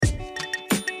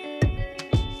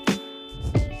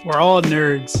We're all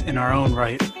nerds in our own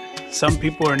right. Some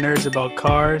people are nerds about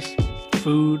cars,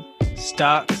 food,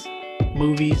 stocks,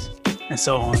 movies, and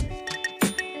so on.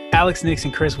 Alex Nix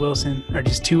and Chris Wilson are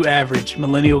just two average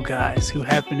millennial guys who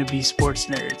happen to be sports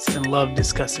nerds and love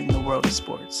discussing the world of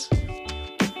sports.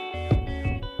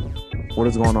 What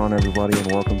is going on, everybody,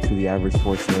 and welcome to the Average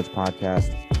Sports Nerds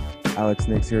podcast. Alex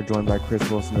Nix here, joined by Chris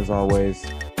Wilson as always.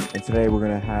 And today we're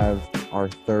going to have our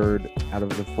third out of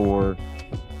the four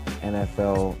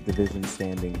NFL division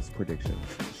standings predictions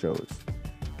shows.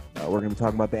 We're going to be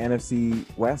talking about the NFC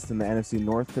West and the NFC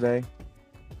North today.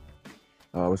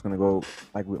 We're just going to go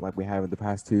like we have in the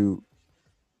past two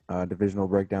divisional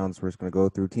breakdowns. We're just going to go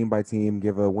through team by team,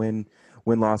 give a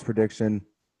win-loss prediction,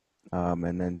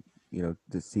 and then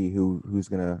to see who's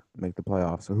going to make the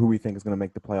playoffs, or who we think is going to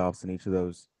make the playoffs in each of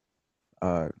those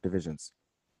divisions.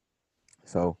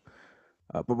 So,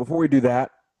 but before we do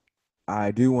that, I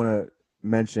do want to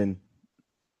mention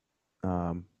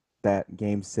that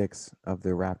Game 6 of the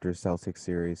Raptors-Celtics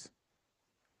series.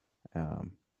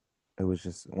 It was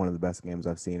just one of the best games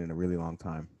I've seen in a really long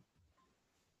time.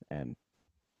 And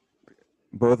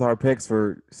both our picks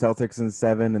for Celtics in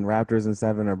 7 and Raptors in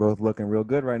 7 are both looking real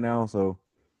good right now. So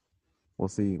we'll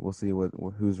see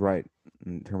who's right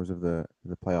in terms of the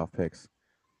playoff picks.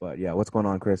 But yeah, what's going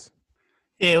on, Chris?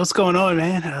 Yeah, what's going on,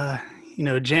 man?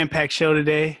 Jam-packed show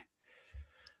today.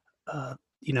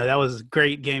 That was a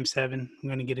great Game 7. I'm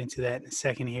going to get into that in a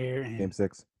second here. And, Game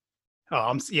 6.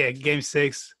 Game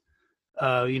 6.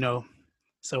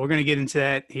 So we're going to get into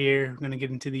that here. We're going to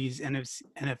get into these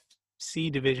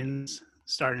NFC divisions,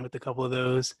 starting with a couple of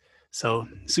those. So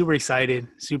super excited,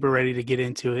 super ready to get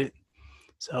into it.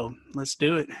 So let's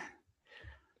do it.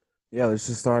 Yeah, let's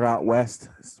just start out west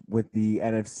with the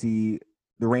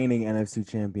reigning NFC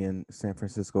champion, San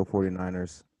Francisco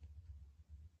 49ers.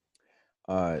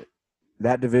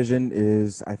 That division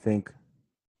is, I think,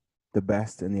 the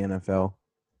best in the NFL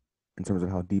in terms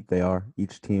of how deep they are.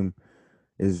 Each team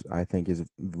is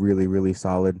really, really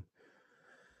solid.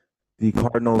 The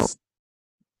Cardinals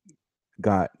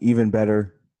got even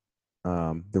better.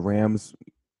 The Rams,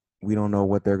 we don't know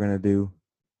what they're going to do.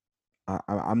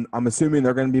 I'm assuming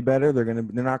they're going to be better. They're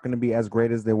not going to be as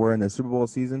great as they were in the Super Bowl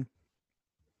season,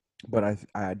 but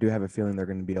I do have a feeling they're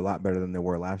going to be a lot better than they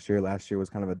were last year. Last year was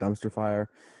kind of a dumpster fire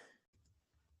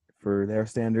for their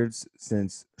standards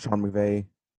since Sean McVay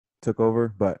took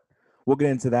over, but we'll get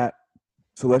into that.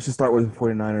 So let's just start with the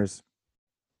 49ers.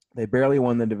 They barely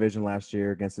won the division last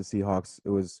year against the Seahawks.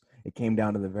 It came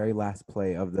down to the very last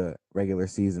play of the regular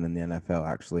season in the NFL.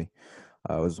 Actually,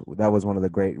 that was one of the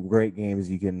great games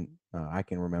I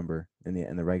can remember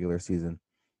in the regular season.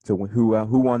 So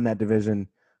who won that division?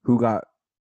 Who got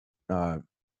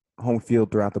home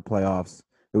field throughout the playoffs?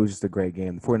 It was just a great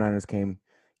game. The 49ers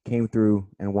came through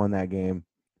and won that game,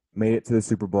 made it to the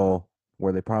Super Bowl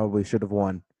where they probably should have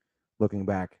won. Looking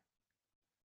back.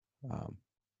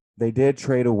 They did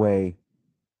trade away,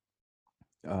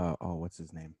 what's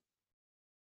his name?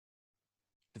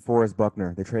 DeForest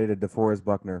Buckner. They traded DeForest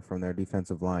Buckner from their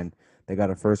defensive line. They got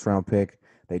a first-round pick.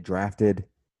 They drafted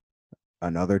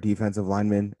another defensive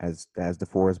lineman as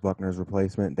DeForest Buckner's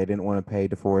replacement. They didn't want to pay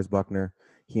DeForest Buckner.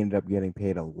 He ended up getting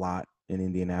paid a lot in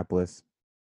Indianapolis.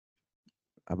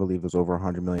 I believe it was over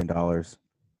 $100 million.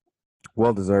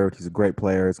 Well-deserved. He's a great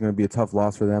player. It's going to be a tough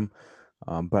loss for them.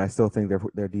 But I still think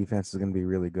their defense is going to be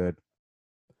really good.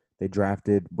 They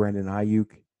drafted Brandon Ayuk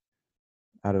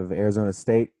out of Arizona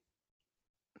State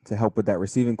to help with that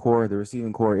receiving core. The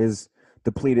receiving core is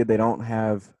depleted. They don't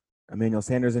have Emmanuel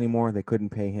Sanders anymore. They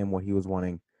couldn't pay him what he was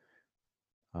wanting.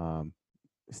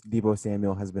 Deebo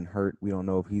Samuel has been hurt. We don't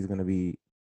know if he's going to be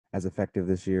as effective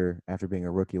this year after being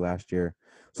a rookie last year.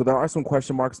 So there are some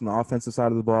question marks on the offensive side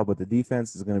of the ball, but the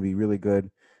defense is going to be really good.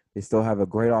 They still have a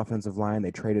great offensive line.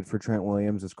 They traded for Trent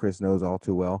Williams, as Chris knows all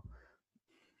too well.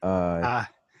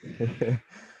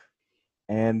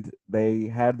 And they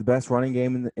had the best running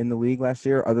game in the league last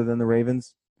year, other than the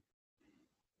Ravens.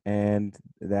 And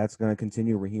that's going to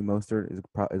continue. Raheem Mostert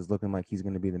is looking like he's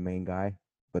going to be the main guy,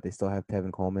 but they still have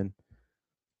Tevin Coleman,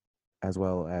 as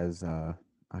well as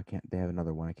they have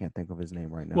another one. I can't think of his name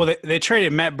right now. Well, they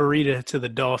traded Matt Breida to the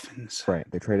Dolphins. Right,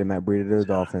 they traded Matt Breida to the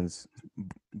Dolphins,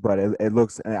 but it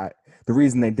looks. The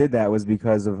reason they did that was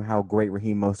because of how great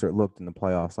Raheem Mostert looked in the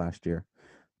playoffs last year.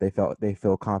 They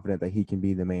feel confident that he can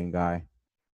be the main guy,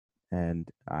 and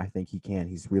I think he can.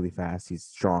 He's really fast. He's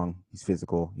strong. He's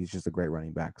physical. He's just a great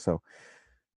running back. So,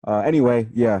 anyway,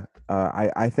 yeah,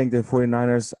 I think the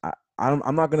 49ers.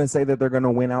 I'm not going to say that they're going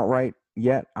to win outright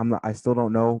yet. I still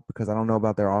don't know because I don't know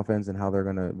about their offense and how they're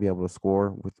going to be able to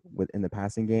score with in the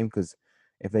passing game. Because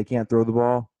if they can't throw the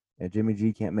ball If Jimmy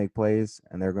G can't make plays,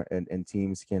 and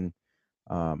teams can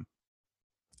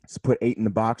put 8 in the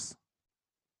box,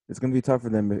 it's going to be tough for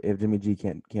them if Jimmy G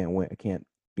can't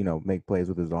make plays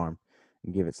with his arm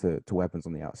and give it to weapons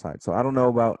on the outside. So I don't know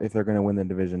about if they're going to win the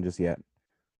division just yet.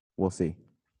 We'll see.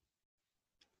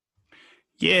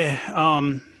 Yeah,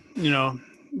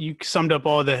 you summed up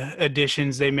all the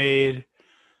additions they made.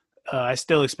 I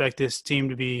still expect this team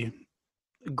to be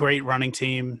a great running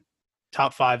team,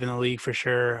 top 5 in the league for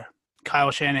sure.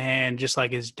 Kyle Shanahan, just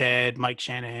like his dad, Mike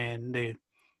Shanahan,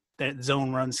 that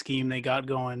zone run scheme they got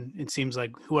going, it seems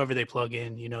like whoever they plug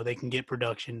in, they can get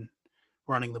production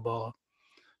running the ball.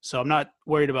 So I'm not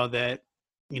worried about that.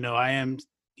 I am,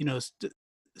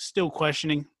 still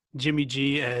questioning Jimmy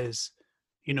G as,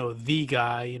 the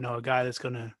guy, a guy that's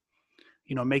going to,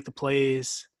 make the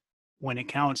plays when it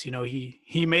counts.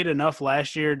 He made enough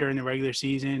last year during the regular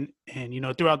season, and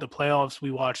throughout the playoffs we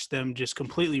watched them just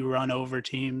completely run over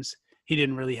teams. He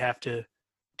didn't really have to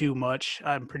do much.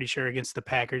 I'm pretty sure against the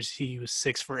Packers he was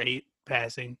 6 for 8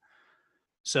 passing.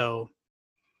 So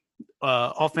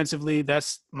offensively,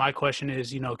 that's my question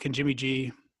is, can Jimmy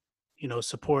G,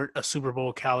 support a Super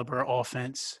Bowl caliber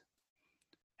offense?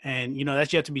 And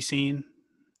that's yet to be seen.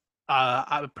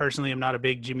 I personally am not a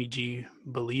big Jimmy G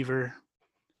believer.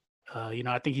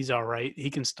 I think he's all right. He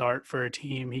can start for a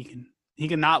team. He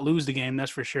can not lose the game,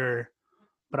 that's for sure.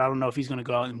 But I don't know if he's going to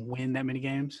go out and win that many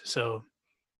games. So,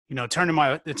 turning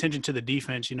my attention to the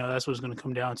defense, that's what it's going to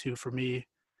come down to for me.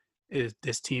 Is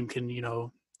this team can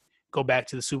go back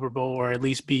to the Super Bowl or at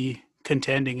least be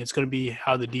contending? It's going to be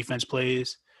how the defense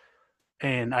plays,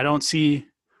 and I don't see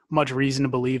much reason to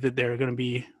believe that they're going to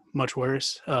be much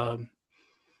worse.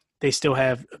 They still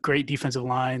have a great defensive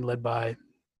line led by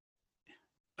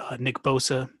Nick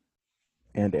Bosa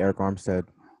and Eric Armstead.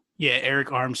 Yeah, Eric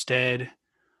Armstead.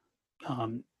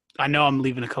 I know I'm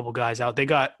leaving a couple guys out. They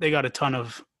got a ton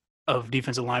of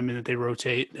defensive linemen that they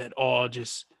rotate that all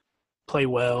just play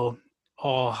well,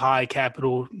 all high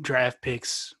capital draft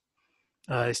picks.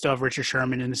 They still have Richard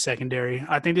Sherman in the secondary.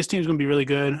 I think this team's going to be really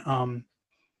good. I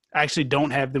actually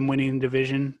don't have them winning the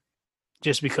division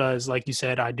just because, like you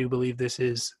said, I do believe this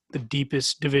is the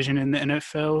deepest division in the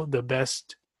NFL, the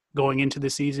best going into the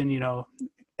season.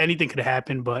 Anything could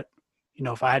happen, but,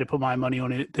 if I had to put my money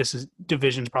on it,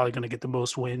 division's probably going to get the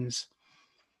most wins.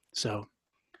 So,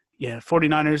 yeah,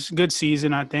 49ers, good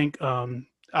season, I think.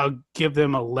 I'll give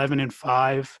them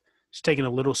 11-5, just taking a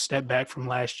little step back from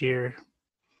last year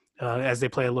as they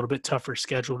play a little bit tougher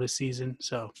schedule this season.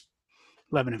 So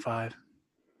 11-5.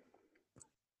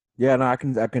 Yeah, no, I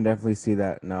can definitely see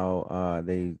that. Now,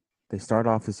 they start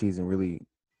off the season really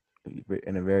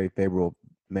in a very favorable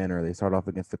manner. They start off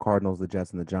against the Cardinals, the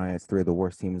Jets, and the Giants, 3 of the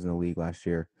worst teams in the league last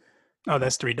year. Oh,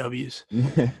 that's 3 W's.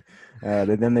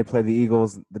 Then they play the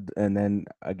Eagles, and then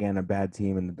again a bad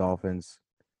team in the Dolphins,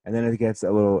 and then it gets a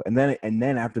little, and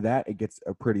then after that it gets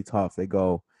pretty tough. They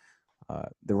go,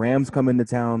 the Rams come into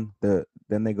town.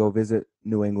 Then they go visit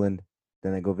New England.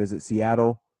 Then they go visit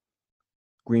Seattle.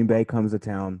 Green Bay comes to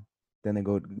town. Then they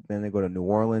go to New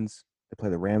Orleans. They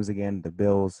play the Rams again, the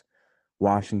Bills,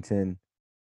 Washington,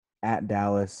 at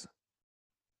Dallas,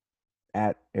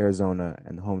 at Arizona,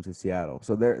 and home to Seattle.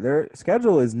 So their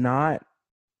schedule is not,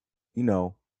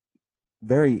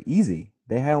 very easy.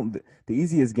 They have the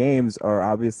easiest games are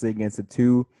obviously against the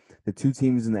two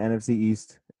teams in the NFC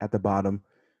East at the bottom,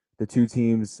 the 2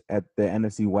 teams at the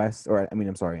NFC West, in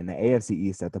the AFC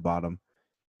East at the bottom,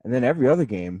 and then every other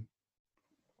game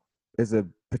is a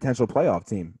potential playoff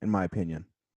team, in my opinion.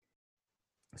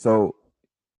 So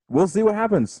we'll see what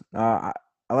happens.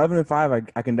 11-5,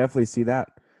 I can definitely see that.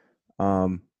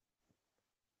 I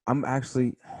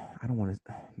don't want to.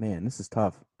 Man, this is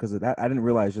tough because of that. I didn't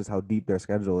realize just how deep their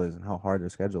schedule is and how hard their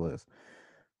schedule is.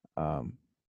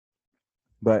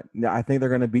 But yeah, I think they're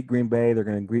going to beat Green Bay. They're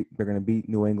going to beat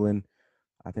New England.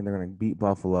 I think they're going to beat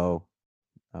Buffalo.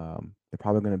 They're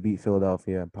probably going to beat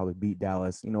Philadelphia. Probably beat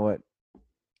Dallas. You know what?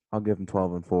 I'll give them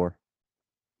 12-4.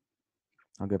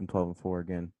 I'll give them 12-4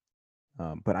 again.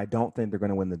 But I don't think they're going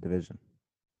to win the division.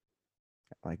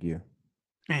 Like you.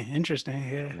 Hey, interesting.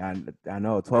 Yeah. I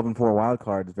know 12-4 wild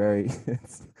card is very.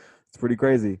 it's pretty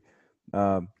crazy.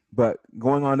 But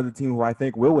going on to the team who I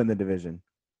think will win the division,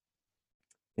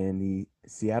 in the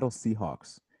Seattle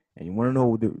Seahawks. And you want to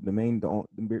know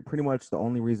pretty much the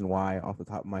only reason why, off the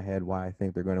top of my head, why I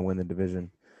think they're going to win the division.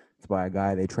 It's by a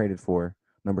guy they traded for,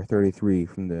 number 33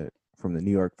 from the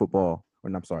New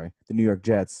York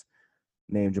Jets,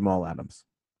 named Jamal Adams.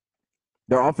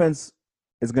 Their offense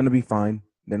is going to be fine.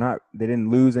 They didn't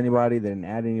lose anybody. They didn't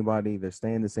add anybody. They're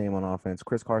staying the same on offense.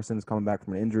 Chris Carson is coming back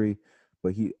from an injury,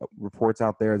 but he reports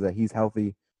out there that he's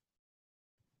healthy.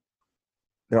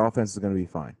 their offense is going to be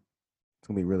fine. It's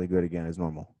going to be really good again as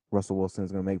normal. Russell Wilson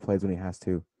is going to make plays when he has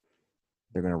to.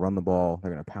 They're going to run the ball.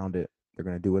 They're going to pound it. They're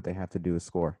going to do what they have to do to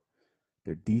score.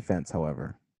 Their defense,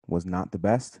 however, was not the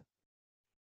best,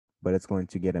 but it's going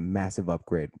to get a massive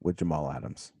upgrade with Jamal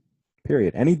Adams.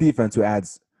 Period. Any defense who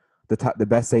adds the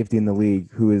best safety in the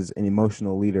league, who is an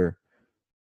emotional leader,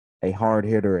 a hard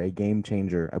hitter, a game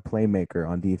changer, a playmaker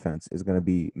on defense, is going to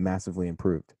be massively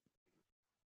improved.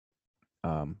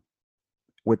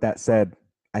 With that said,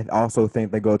 I also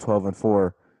think they go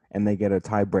 12-4 and they get a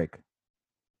tie break.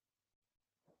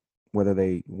 Whether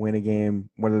they win a game,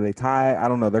 whether they tie, I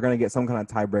don't know. They're going to get some kind of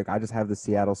tie break. I just have the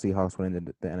Seattle Seahawks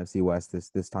winning the NFC West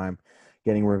this time,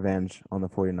 getting revenge on the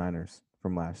 49ers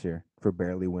from last year for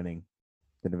barely winning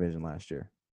the division last year.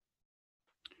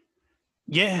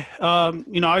 Yeah,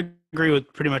 I agree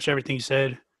with pretty much everything you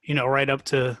said. Right up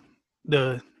to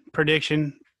the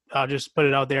prediction, I'll just put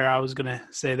it out there. I was going to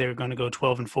say they were going to go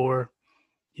 12-4,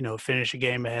 finish a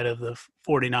game ahead of the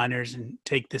 49ers and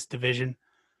take this division.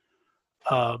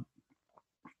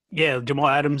 Yeah, Jamal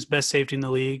Adams, best safety in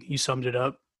the league. You summed it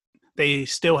up. They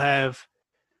still have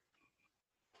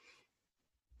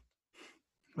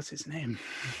 – what's his name?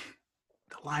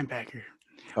 The linebacker.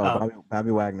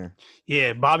 Bobby Wagner.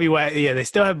 Yeah, Bobby Wagner. Yeah, they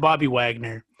still have Bobby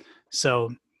Wagner.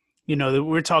 So,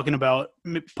 we're talking about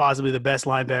possibly the best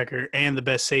linebacker and the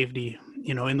best safety,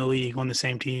 in the league on the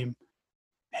same team.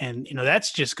 And,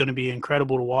 that's just going to be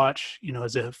incredible to watch.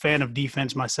 As a fan of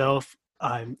defense myself,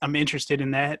 I'm interested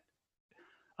in that.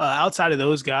 Outside of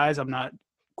those guys, I'm not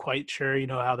quite sure,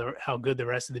 how good the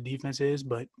rest of the defense is.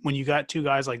 But when you got two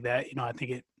guys like that, I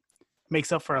think it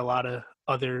makes up for a lot of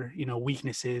other,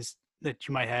 weaknesses that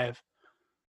you might have.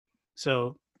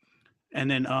 So, and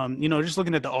then, just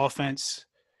looking at the offense,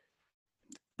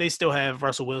 they still have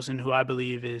Russell Wilson, who I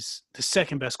believe is the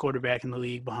second best quarterback in the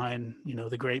league behind,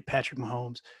 the great Patrick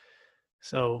Mahomes.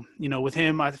 So, with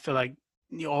him, I feel like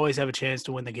you always have a chance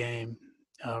to win the game.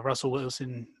 Russell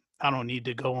Wilson, I don't need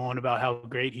to go on about how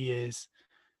great he is.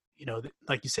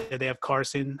 Like you said, they have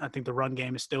Carson. I think the run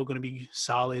game is still going to be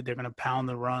solid. They're going to pound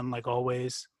the run like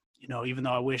always. Even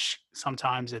though I wish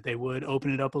sometimes that they would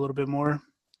open it up a little bit more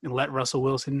and let Russell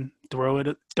Wilson throw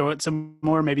it some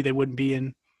more. Maybe they wouldn't be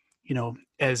in,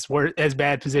 as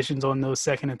bad positions on those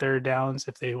second and third downs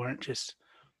if they weren't just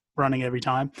running every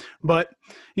time. But,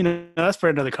 that's for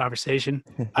another conversation.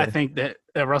 I think that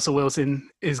Russell Wilson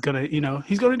is going to,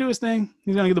 he's going to do his thing.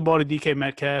 He's going to get the ball to DK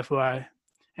Metcalf, who I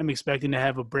am expecting to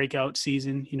have a breakout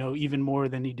season, even more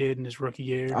than he did in his rookie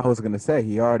year. I was going to say,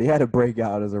 he already had a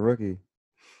breakout as a rookie.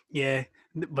 Yeah,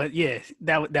 but yeah,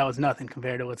 that was nothing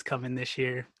compared to what's coming this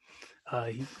year.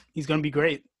 He's going to be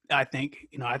great. I think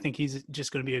he's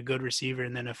just going to be a good receiver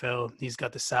in the NFL. He's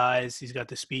got the size, he's got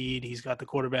the speed, he's got the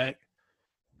quarterback.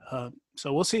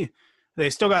 So we'll see. They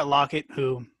still got Lockett,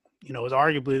 who, is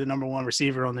arguably the number one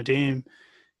receiver on the team.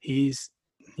 He's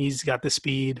got the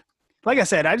speed. Like I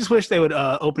said, I just wish they would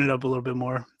open it up a little bit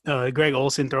more. Greg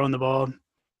Olsen catching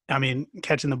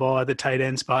the ball at the tight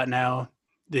end spot now.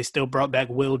 They still brought back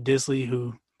Will Disley,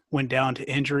 who went down to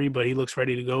injury, but he looks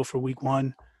ready to go for week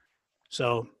 1.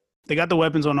 So they got the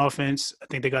weapons on offense. I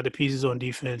think they got the pieces on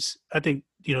defense. I think,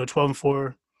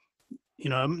 12-4,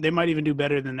 they might even do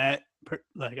better than that.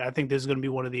 I think this is going to be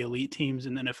one of the elite teams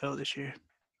in the NFL this year.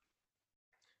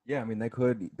 Yeah, they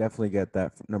could definitely get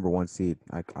that number 1 seed.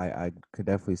 I could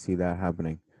definitely see that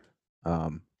happening.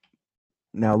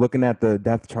 Now, looking at the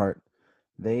depth chart,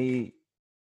 their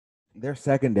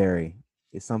secondary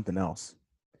is something else.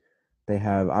 They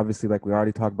have, obviously, like we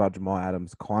already talked about, Jamal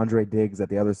Adams. Quandre Diggs at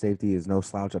the other safety is no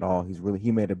slouch at all.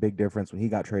 He made a big difference when he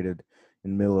got traded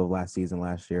in the middle of last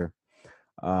year.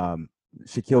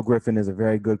 Shaquille Griffin is a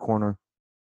very good corner,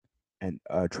 and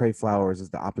Trey Flowers is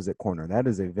the opposite corner. That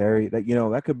is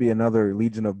that could be another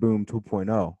Legion of Boom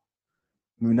 2.0.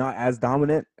 Not as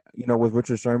dominant, with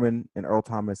Richard Sherman and Earl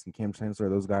Thomas and Cam Chancellor.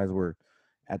 Those guys were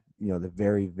at the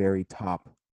very, very top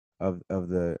of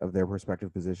their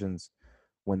respective positions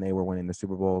when they were winning the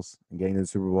Super Bowls and getting to the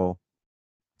Super Bowl.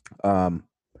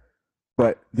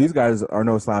 But these guys are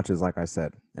no slouches, like I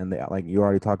said. And they, like you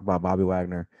already talked about Bobby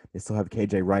Wagner. They still have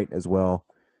KJ Wright as well,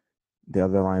 the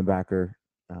other linebacker.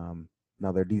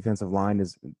 Now their defensive line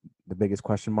is the biggest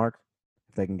question mark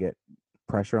if they can get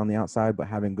pressure on the outside, but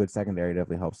having good secondary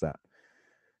definitely helps that.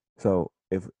 So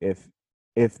if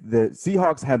the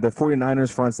Seahawks had the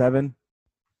 49ers front seven,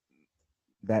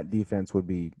 that defense would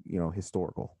be,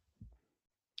 historical.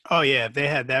 Oh, yeah. If they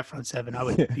had that front seven, I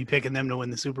would be picking them to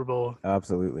win the Super Bowl.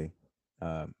 Absolutely.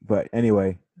 But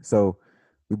anyway, so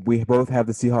we both have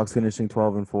the Seahawks finishing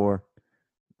 12-4.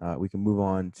 We can move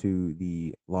on to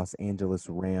the Los Angeles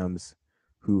Rams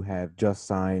who have just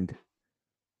signed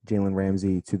Jalen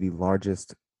Ramsey to the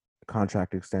largest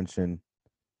contract extension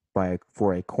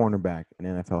for a cornerback in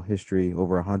NFL history,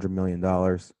 over $100 million.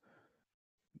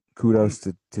 Kudos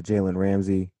to Jalen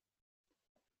Ramsey.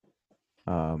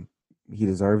 He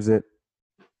deserves it.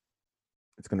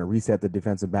 It's going to reset the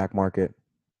defensive back market.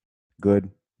 Good.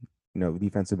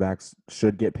 Defensive backs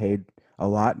should get paid a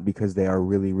lot because they are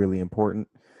really, really important.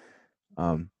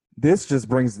 This just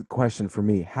brings the question for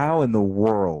me: how in the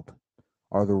world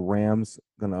are the Rams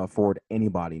going to afford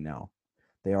anybody now?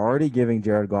 They're already giving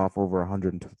Jared Goff over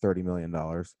 $130 million.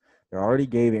 They already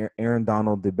gave Aaron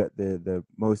Donald the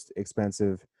most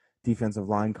expensive defensive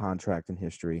line contract in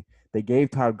history. They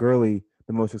gave Todd Gurley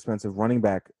the most expensive running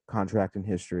back contract in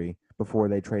history before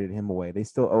they traded him away. They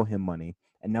still owe him money.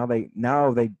 And now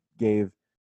they gave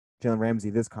Jalen Ramsey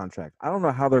this contract. I don't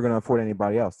know how they're going to afford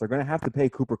anybody else. They're going to have to pay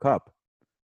Cooper Kupp.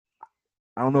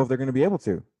 I don't know if they're going to be able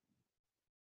to.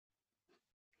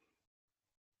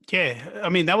 Yeah, I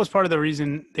mean, that was part of the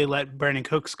reason they let Brandon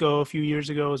Cooks go a few years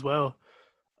ago as well.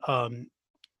 I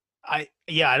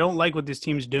don't like what this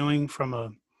team's doing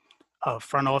from a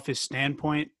front office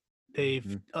standpoint.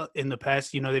 They've in the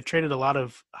past, they've traded a lot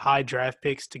of high draft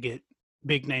picks to get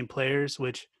big name players,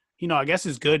 which I guess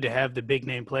is good to have the big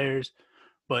name players,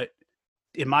 but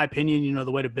in my opinion,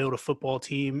 the way to build a football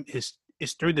team is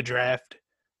through the draft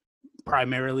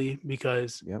primarily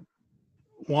because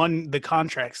one, the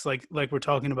contracts like we're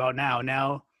talking about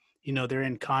now, they're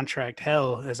in contract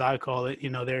hell, as I call it.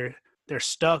 They're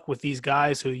stuck with these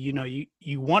guys who,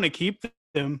 you want to keep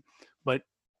them, but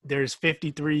there's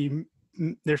 53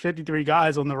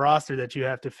 guys on the roster that you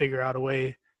have to figure out a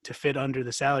way to fit under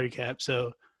the salary cap.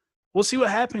 So we'll see what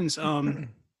happens.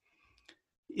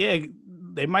 Yeah,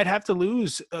 they might have to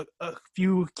lose a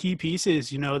few key pieces,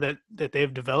 that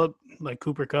they've developed, like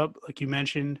Cooper Kupp, like you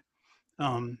mentioned.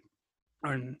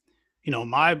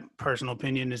 My personal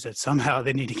opinion is that somehow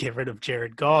they need to get rid of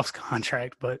Jared Goff's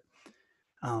contract. But,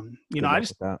 I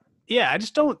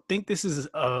just don't think this is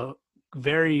a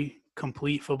very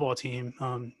complete football team.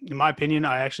 In my opinion,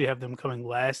 I actually have them coming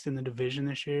last in the division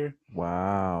this year.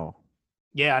 Wow.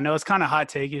 Yeah, I know it's kind of hot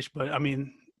take-ish, but I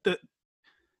mean,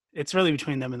 it's really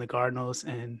between them and the Cardinals.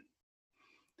 And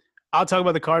I'll talk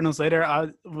about the Cardinals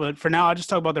later. But for now, I'll just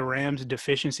talk about the Rams'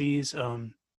 deficiencies.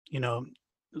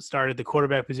 Started the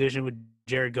quarterback position with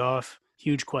Jared Goff.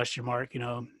 Huge question mark.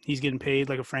 He's getting paid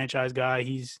like a franchise guy.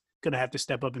 He's going to have to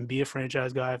step up and be a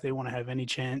franchise guy if they want to have any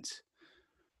chance.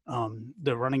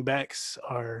 The running backs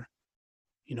are,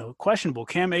 questionable.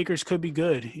 Cam Akers could be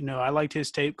good. I liked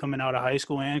his tape coming out of high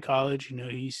school and college.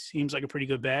 He seems like a pretty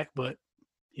good back, but,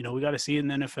 we got to see it in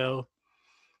the NFL.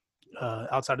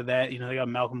 Outside of that, they got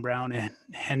Malcolm Brown and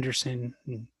Henderson.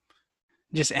 And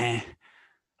just the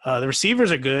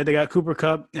receivers are good. They got Cooper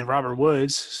Kupp and Robert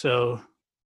Woods. So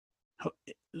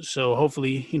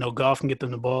hopefully, Goff can get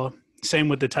them the ball. Same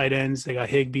with the tight ends. They got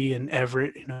Higbee and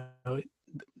Everett.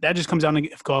 That just comes down to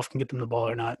if Goff can get them the ball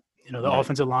or not. The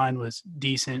offensive line was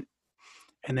decent.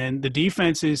 And then the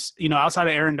defense is, outside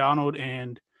of Aaron Donald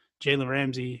and Jalen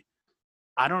Ramsey,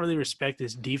 I don't really respect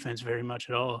this defense very much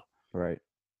at all. Right.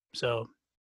 So,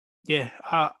 yeah,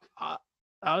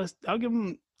 I'll give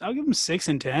them 6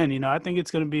 and 10. I think it's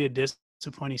going to be a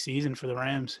disappointing season for the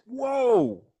Rams.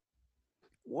 Whoa.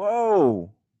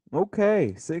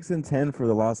 Okay, 6 and 10 for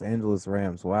the Los Angeles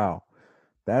Rams. Wow,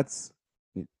 that's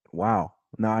wow.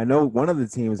 Now I know one of the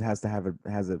teams have to have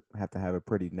a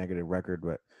pretty negative record,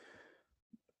 but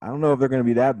I don't know if they're going to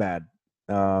be that bad.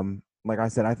 Like I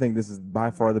said, I think this is by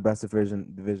far the best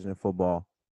division of football.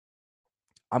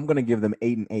 I'm going to give them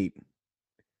 8 and 8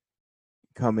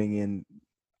 coming in.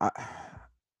 I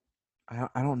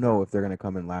don't know if they're going to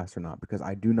come in last or not because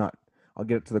I do not. I'll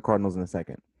get to the Cardinals in a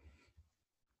second.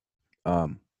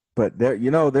 But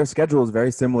their schedule is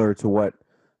very similar to what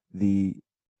the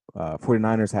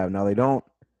 49ers have. Now they don't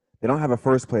have a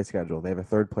first place schedule. They have a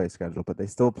third place schedule, but they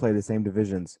still play the same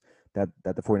divisions that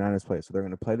the 49ers play. So they're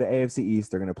going to play the AFC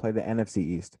East, they're going to play the NFC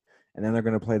East, and then they're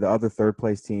going to play the other third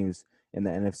place teams in the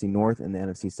NFC North and the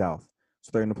NFC South. So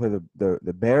they're going to play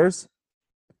the Bears,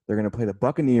 they're going to play the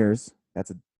Buccaneers. That's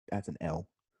an L.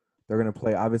 They're going to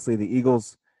play obviously the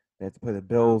Eagles, they have to play the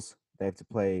Bills, they have to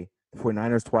play the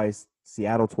 49ers twice,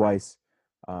 Seattle twice,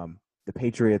 the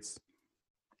Patriots.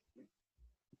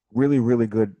 Really, really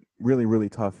good, really, really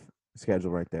tough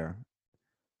schedule right there.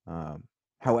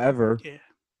 However,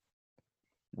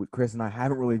 Chris and I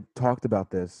haven't really talked about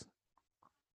this.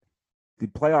 The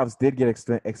playoffs did get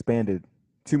expanded.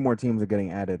 2 more teams are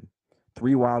getting added.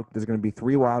 There's going to be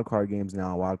 3 wild card games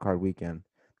now, wild card weekend.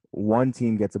 1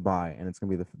 team gets a bye, and it's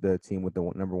going to be the team with the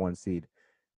number 1 seed.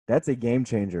 That's a game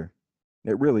changer.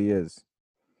 It really is.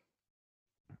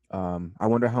 I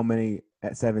wonder how many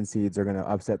at 7 seeds are going to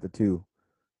upset the two.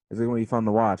 It's going to be fun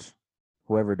to watch.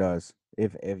 Whoever does,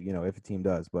 if a team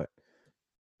does, but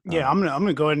Yeah, um, I'm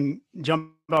gonna go ahead and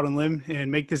jump out on a limb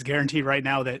and make this guarantee right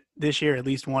now that this year at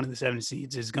least one of the 7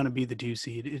 seeds is gonna be the 2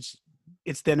 seed.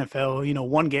 It's the NFL.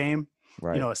 One game.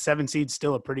 right, A 7 seed's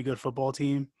still a pretty good football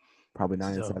team. probably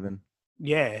nine and So seven,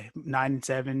 yeah,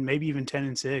 9-7, maybe even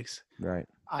 10-6. right.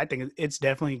 I think it's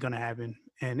definitely gonna happen.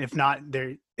 And if not,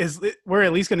 we're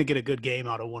at least gonna get a good game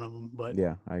out of one of them. But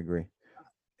Yeah, I agree.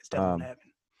 it's definitely gonna Um, happen.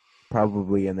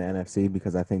 Probably in the NFC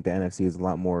because I think the NFC is a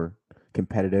lot more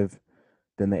competitive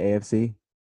than the AFC.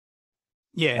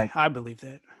 Yeah, Like I believe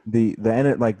that.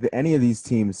 any of these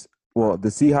teams, well, the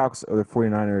Seahawks or the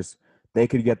 49ers, they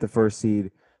could get the first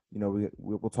seed.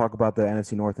 We'll talk about the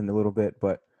NFC North in a little bit,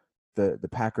 but the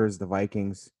Packers, the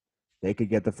Vikings, they could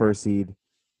get the first seed.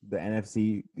 The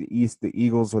NFC, the East, the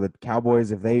Eagles or the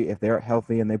Cowboys, if they're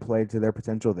healthy and they play to their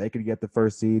potential, they could get the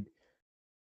first seed.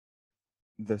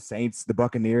 The Saints, the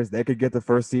Buccaneers, they could get the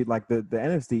first seed. Like the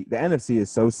NFC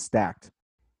is so stacked.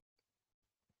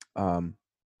 Um,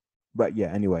 but yeah,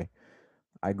 anyway,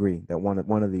 I agree that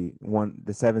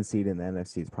the 7 seed in the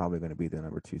NFC is probably going to be the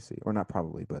number 2 seed, or not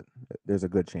probably, but there's a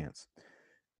good chance.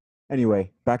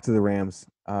 Anyway, back to the Rams.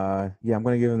 Yeah, I'm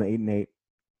going to give them the 8-8,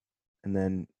 and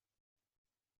then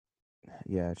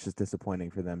yeah, it's just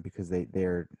disappointing for them because they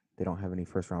don't have any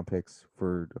first round picks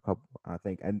for a couple. I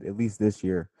think, and at least this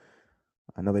year.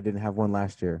 I know they didn't have one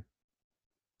last year.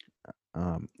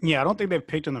 Yeah, I don't think they've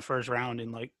picked in the first round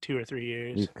in like 2 or 3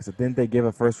 years. Because didn't they give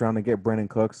a first round to get Brennan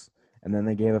Cooks, and then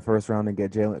they gave a first round to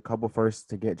get a couple firsts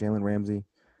to get Jalen Ramsey.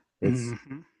 It's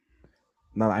Hmm.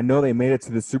 Now I know they made it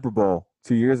to the Super Bowl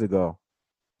 2 years ago,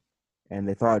 and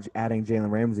they thought adding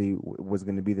Jalen Ramsey was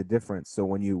going to be the difference. So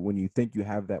when you think you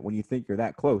have that, when you think you're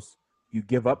that close, you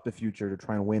give up the future to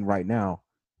try and win right now.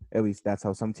 At least that's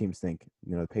how some teams think.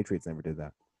 The Patriots never did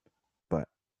that, but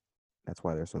that's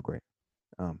why they're so great.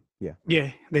 Yeah,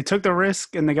 Yeah, they took the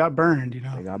risk and they got burned.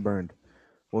 they got burned.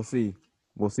 We'll see.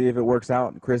 We'll see if it works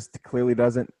out. Chris clearly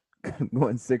doesn't.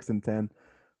 Going 6-10.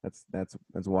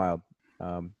 That's wild.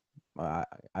 Um, I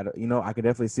could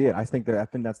definitely see it. I think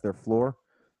that's their floor.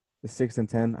 The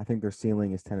 6-10. I think their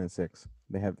ceiling is 10-6.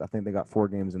 I think they got 4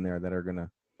 games in there that are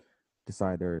gonna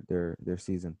decide their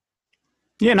season.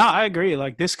 Yeah, no, I agree.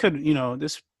 Like this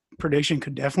prediction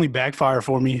could definitely backfire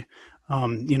for me.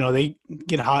 They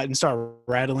get hot and start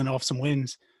rattling off some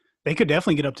wins. They could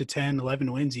definitely get up to 10,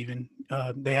 11 wins even.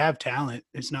 They have talent.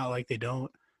 It's not like they don't.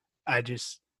 I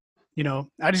just,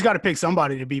 I just got to pick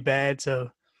somebody to be bad. So Yeah.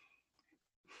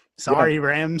 sorry,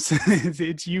 Rams.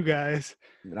 It's you guys.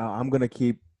 Now I'm gonna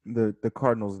keep the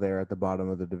Cardinals there at the bottom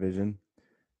of the division,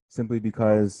 simply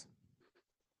because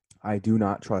I do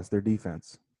not trust their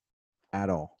defense at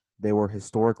all. They were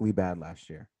historically bad last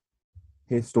year.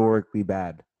 Historically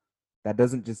bad. That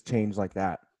doesn't just change like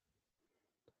that.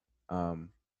 Um,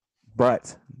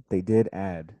 but they did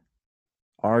add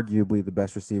arguably the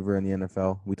best receiver in the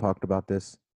NFL. We talked about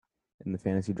this in the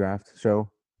fantasy draft show.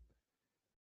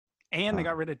 And they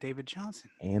got rid of David Johnson.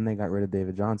 And they got rid of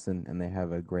David Johnson, and they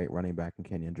have a great running back in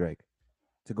Kenyon Drake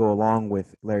to go along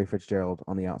with Larry Fitzgerald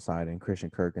on the outside and Christian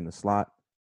Kirk in the slot.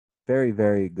 Very,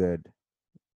 very good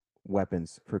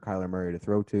weapons for Kyler Murray to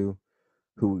throw to,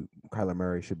 who Kyler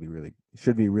Murray should be really,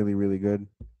 really good.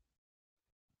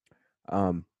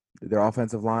 Their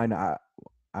offensive line, I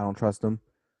don't trust them.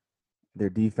 Their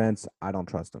defense, I don't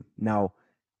trust them. Now,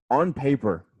 on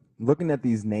paper, looking at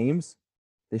these names,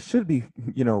 they should be,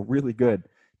 really good.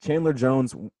 Chandler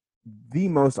Jones, the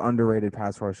most underrated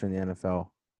pass rusher in the NFL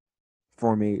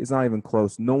for me. It's not even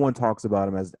close. No one talks about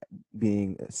him as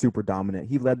being super dominant.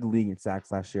 He led the league in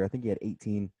sacks last year. I think he had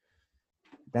 18.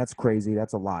 That's crazy.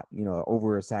 That's a lot.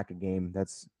 Over a sack a game.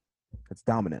 That's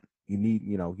dominant. You need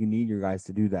your guys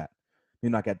to do that. You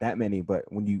not get that many, but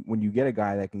when you get a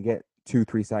guy that can get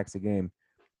 2-3 sacks a game,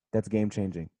 that's game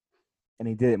changing. And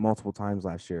he did it multiple times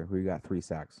last year where he got 3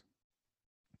 sacks.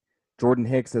 Jordan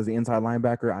Hicks as the inside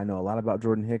linebacker. I know a lot about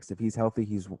Jordan Hicks. If he's healthy,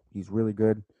 he's really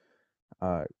good.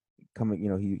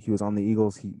 He was on the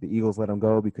Eagles. The Eagles let him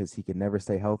go because he could never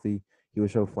stay healthy. He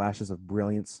would show flashes of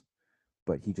brilliance,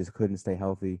 but he just couldn't stay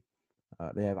healthy.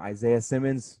 They have Isaiah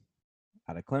Simmons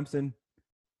out of Clemson.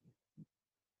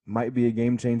 Might be a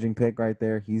game-changing pick right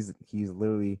there. He's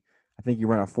literally, I think he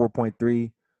ran a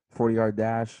 4.3 40-yard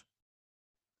dash.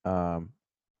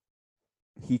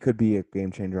 He could be a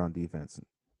game changer on defense.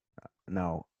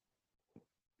 No.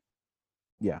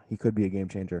 Yeah, he could be a game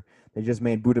changer. They just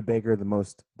made Budda Baker the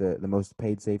most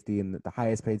paid safety and the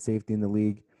highest paid safety in the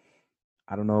league.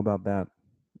 I don't know about that.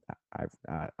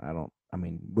 I I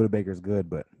mean, Buda Baker's good,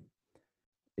 but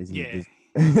is he Yeah,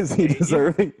 is he yeah,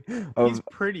 deserving he's of?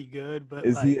 pretty good, but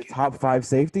Is he a like, top five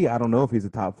safety? I don't know if he's a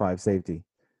top five safety.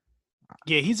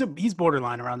 yeah, he's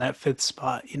borderline around that fifth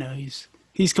spot.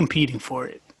 He's competing for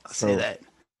it. I'll say So that.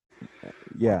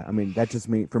 yeah, I mean that just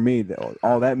mean for me.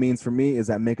 All that means for me is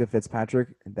that Minka Fitzpatrick,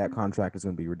 that contract is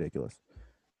going to be ridiculous.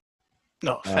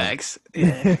 No Um, facts.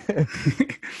 Yeah.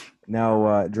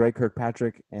 now Drake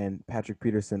Kirkpatrick and Patrick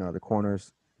Peterson are the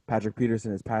corners. Patrick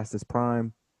Peterson is past his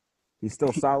prime. He's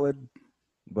still solid,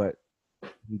 but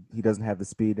he doesn't have the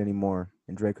speed anymore.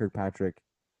 And Drake Kirkpatrick,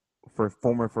 for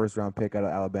former first round pick out of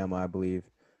Alabama, I believe,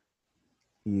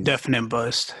 he's Definite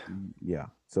bust. yeah.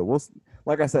 So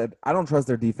like I said, I don't trust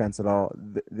their defense at all.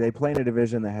 They play in a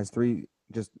division that has three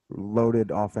just loaded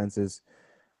offenses.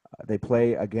 They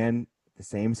play again the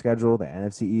same schedule, the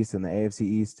NFC East and the AFC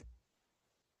East.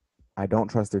 I don't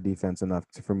trust their defense enough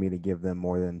for me to give them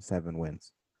more than 7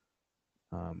 wins.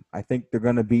 I think they're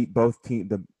going to beat both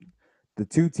teams. The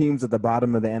two teams at the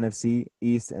bottom of the NFC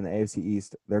East and the AFC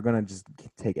East, they're going to just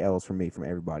take L's from me, from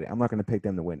everybody. I'm not going to pick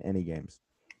them to win any games,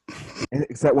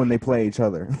 except when they play each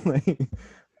other.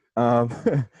 um,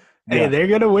 Hey, yeah, they're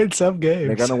gonna win some they're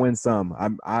going games. to win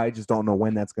some. I just don't know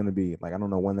when that's going to be. Like, I don't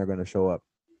know when they're going to show up.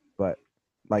 But,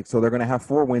 like, so they're going to have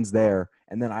 4 wins there.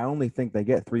 And then I only think they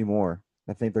get 3 more.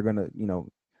 I think they're going to,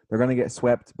 they're going to get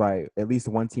swept by at least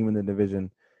one team in the division.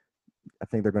 I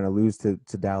think they're going to lose to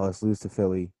Dallas, lose to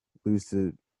Philly, lose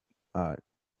to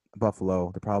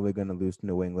Buffalo. They're probably going to lose to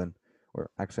New England, or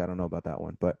actually, I don't know about that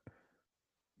one, but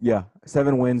yeah,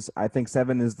 7 wins. I think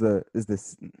 7 is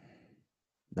this.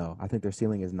 No, I think their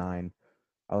ceiling is 9.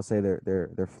 I'll say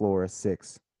their floor is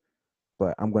 6,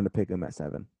 but I'm going to pick them at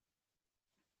 7.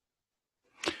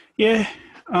 Yeah.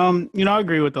 I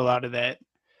agree with a lot of that.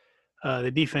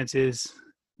 The defense is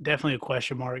definitely a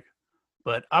question mark,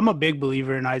 but I'm a big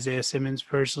believer in Isaiah Simmons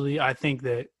personally. I think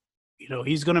that,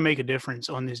 he's going to make a difference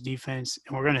on this defense,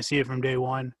 and we're going to see it from day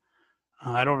one.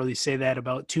 I don't really say that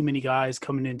about too many guys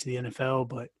coming into the NFL,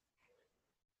 but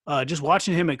just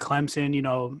watching him at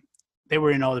Clemson, they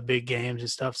were in all the big games and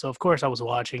stuff. So of course I was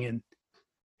watching, and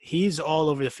he's all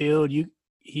over the field.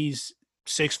 He's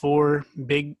 6'4",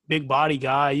 big body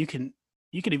guy. You can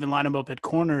even line him up at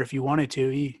corner if you wanted to.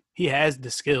 He has the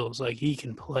skills, like he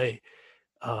can play.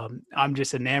 I'm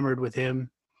just enamored with him.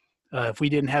 If we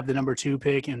didn't have the number 2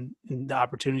 pick and the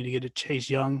opportunity to get a Chase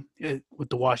Young with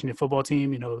the Washington football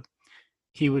team,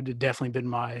 he would have definitely been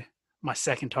my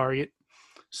second target.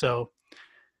 So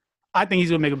I think he's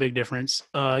going to make a big difference.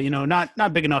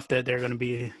 Not big enough that they're going to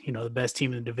be, the best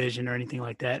team in the division or anything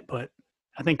like that. But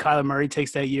I think Kyler Murray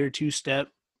takes that year 2 step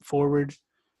forward.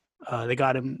 They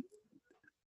got him.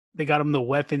 They got him the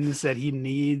weapons that he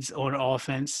needs on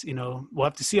offense. We'll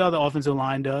have to see how the offensive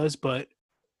line does, but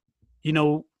you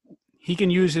know, he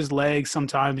can use his legs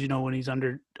sometimes. When he's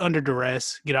under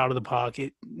duress, get out of the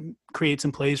pocket, create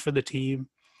some plays for the team.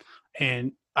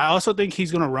 And I also think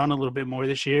he's going to run a little bit more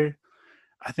this year.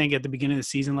 I think at the beginning of the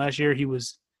season last year, he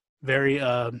was very,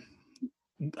 I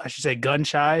should say, gun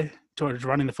shy towards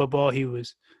running the football. He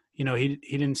was, he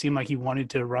didn't seem like he wanted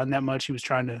to run that much. He was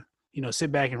trying to,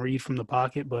 sit back and read from the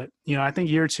pocket. But, I think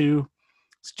year 2,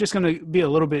 it's just going to be a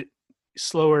little bit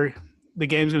slower. The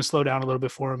game's going to slow down a little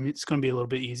bit for him. It's going to be a little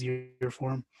bit easier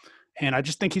for him. And I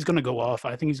just think he's going to go off.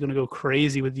 I think he's going to go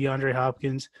crazy with DeAndre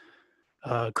Hopkins.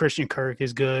 Christian Kirk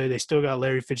is good. They still got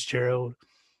Larry Fitzgerald.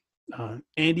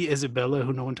 Andy Isabella,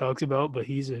 who no one talks about, but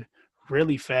he's a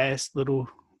really fast little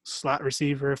slot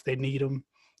receiver if they need him.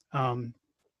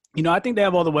 I think they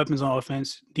have all the weapons on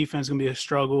offense. Defense is going to be a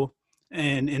struggle.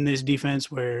 And in this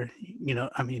defense where,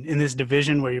 in this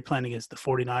division where you're playing against the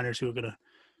 49ers who are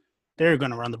they're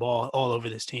going to run the ball all over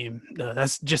this team.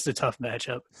 That's just a tough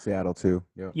matchup. Seattle too.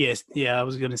 Yeah. Yes. Yeah, I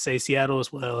was going to say Seattle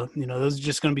as well. Those are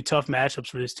just going to be tough matchups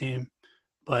for this team.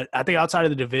 But I think outside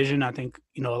of the division, I think,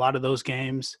 a lot of those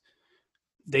games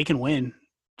they can win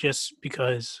just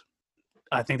because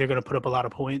I think they're going to put up a lot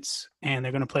of points and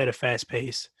they're going to play at a fast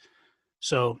pace.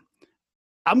 So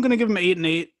I'm going to give them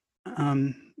 8-8.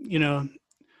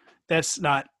 That's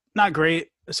not great.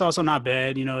 It's also not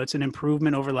bad. It's an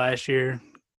improvement over last year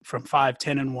from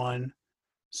 5-10-1.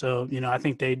 So, I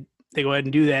think they go ahead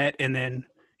and do that. And then,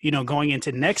 going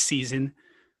into next season,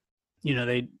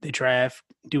 they draft,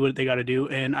 do what they got to do.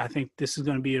 And I think this is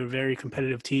going to be a very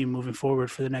competitive team moving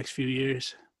forward for the next few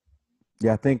years.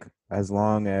 Yeah, I think as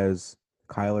long as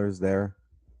Kyler's there,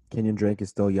 Kenyon Drake is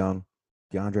still young.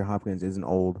 DeAndre Hopkins isn't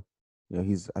old.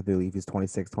 I believe he's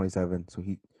 26, 27. So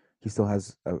he still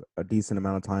has a decent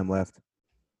amount of time left.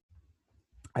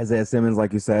 Isaiah Simmons,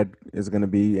 like you said, is going to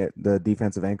be the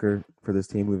defensive anchor for this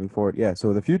team moving forward. Yeah,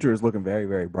 so the future is looking very,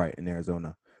 very bright in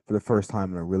Arizona for the first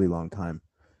time in a really long time.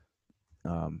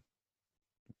 Um,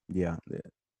 yeah,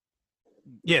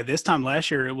 Yeah, this time last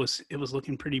year it was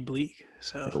looking pretty bleak. it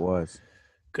So was.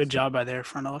 good So, job by their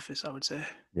front office, I would say.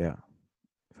 yeah,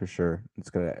 for sure. It's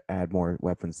going to add more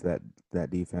weapons to that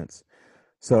defense.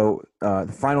 So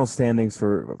the final standings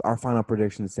for our final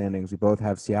prediction standings, we both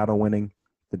have Seattle winning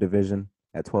the division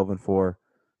at 12-4.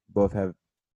 Both have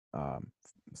um,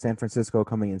 San Francisco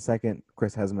coming in second.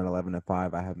 Chris has them at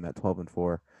 11-5. I have them at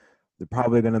 12-4. They're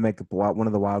probably going to make one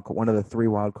of the three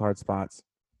wild card spots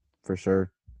for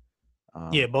sure.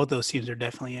 Yeah, both those teams are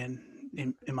definitely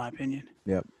in my opinion.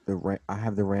 Yep. I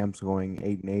have the Rams going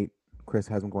 8-8. Chris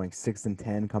has them going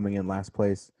 6-10, coming in last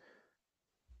place.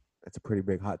 That's a pretty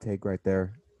big hot take right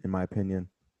there, in my opinion.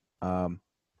 Um,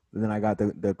 then I got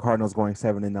the Cardinals going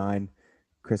 7-9.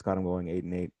 Chris got them going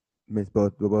 8-8. Missed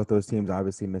both those teams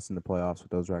obviously missing the playoffs with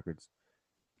those records.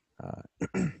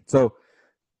 So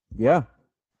yeah,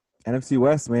 NFC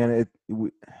West, man.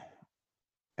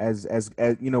 As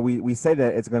you know, we say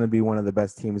that it's going to be one of the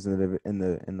best teams in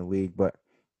the league, but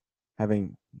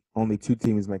having only two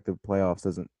teams make the playoffs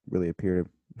doesn't really appear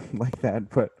like that.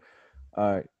 But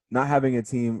not having a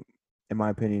team, in my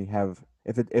opinion, have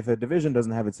if a division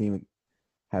doesn't have a team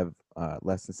have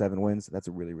less than 7 wins, that's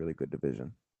a really, really good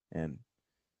division, and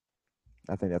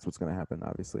I think that's what's going to happen,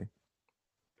 obviously.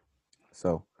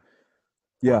 So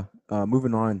yeah,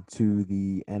 moving on to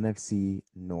the NFC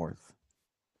North.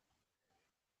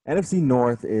 NFC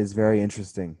North is very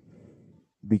interesting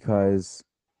because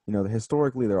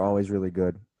historically they're always really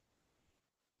good.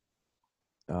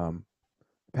 Um,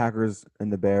 Packers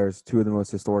and the Bears, two of the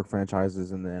most historic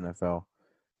franchises in the NFL.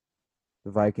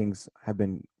 The Vikings have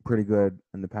been pretty good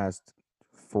in the past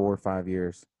 4 or 5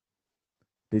 years.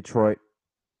 Detroit,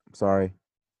 I'm sorry,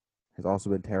 has also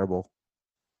been terrible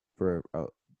for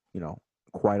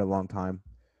quite a long time.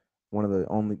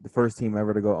 The first team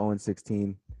ever to go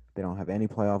 0-16. They don't have any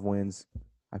playoff wins.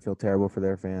 I feel terrible for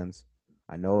their fans.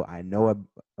 I know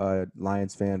a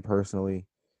Lions fan personally.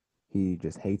 He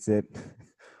just hates it.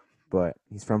 But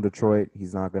he's from Detroit.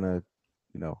 He's not gonna,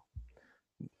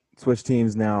 switch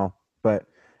teams now. But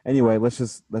anyway, let's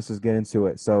just get into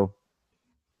it. So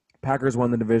Packers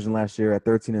won the division last year at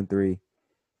 13-3.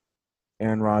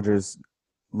 Aaron Rodgers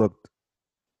looked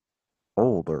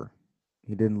older.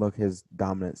 He didn't look his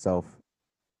dominant self.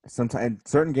 Sometimes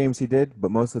certain games he did,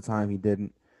 but most of the time he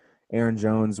didn't. Aaron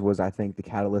Jones was, I think, the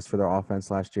catalyst for their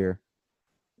offense last year.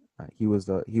 He was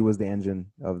the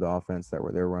engine of the offense that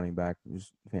were their running back. It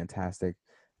was fantastic.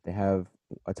 They have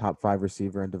a top 5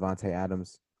 receiver in Devontae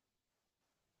Adams.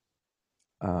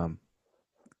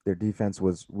 Their defense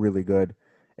was really good,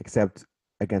 except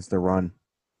against the run,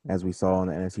 as we saw in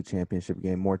the NFC Championship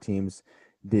game. More teams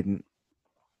in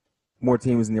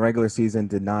the regular season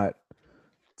did not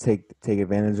take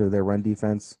advantage of their run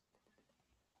defense.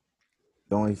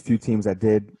 The only few teams that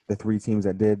did, the 3 teams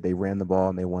that did, they ran the ball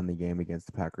and they won the game against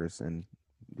the Packers. And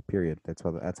period. That's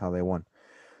how they won.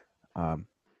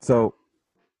 So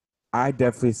I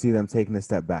definitely see them taking a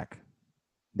step back.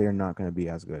 They're not going to be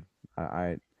as good.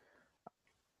 I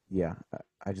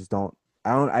just don't.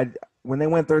 When they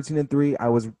went 13-3,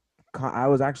 I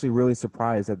was actually really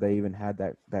surprised that they even had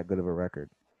that good of a record.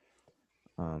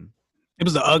 It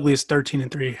was the ugliest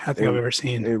 13-3 I think I've ever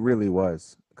seen. It really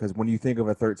was, because when you think of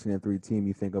a 13-3 team,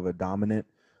 you think of a dominant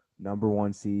number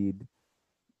 1 seed,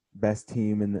 best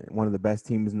team one of the best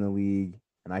teams in the league,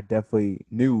 and I definitely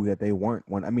knew that they weren't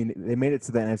one. I mean, they made it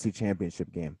to the NFC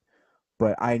Championship game,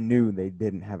 but I knew they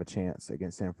didn't have a chance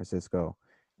against San Francisco,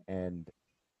 and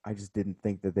I just didn't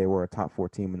think that they were a top 4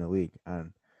 team in the league.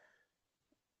 And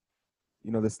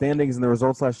the standings and the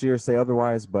results last year say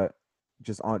otherwise, but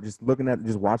just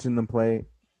watching them play,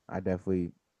 I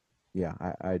definitely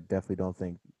don't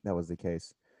think that was the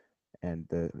case. And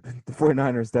the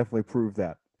 49ers definitely proved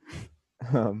that.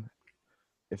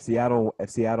 If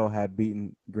Seattle had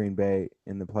beaten Green Bay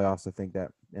in the playoffs, I think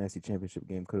that NFC Championship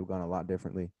game could have gone a lot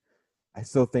differently. I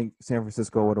still think San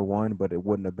Francisco would have won, but it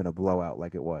wouldn't have been a blowout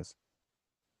like it was.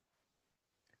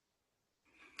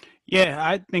 Yeah,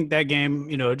 I think that game,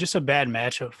 just a bad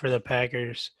matchup for the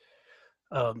Packers.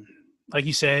 Um, like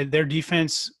you said, their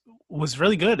defense was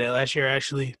really good last year,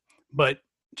 actually, but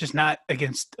just not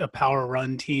against a power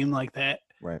run team like that.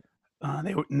 Right.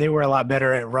 They were a lot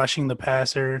better at rushing the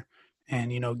passer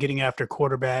and getting after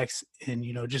quarterbacks and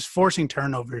just forcing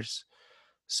turnovers.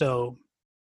 So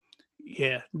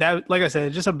yeah, that, like I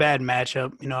said, just a bad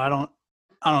matchup. I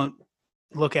don't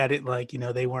look at it like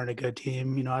they weren't a good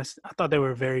team. I thought they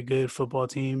were a very good football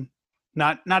team.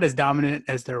 Not as dominant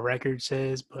as their record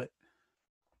says, but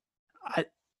I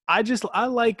I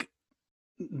like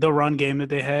the run game that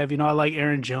they have. I like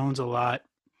Aaron Jones a lot.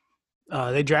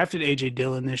 They drafted AJ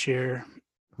Dillon this year.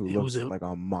 Who Who's looks a like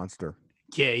a monster.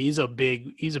 Yeah, he's a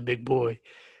big boy.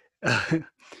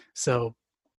 So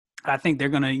I think they're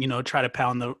gonna try to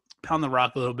pound the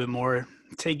rock a little bit more,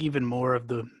 take even more of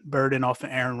the burden off of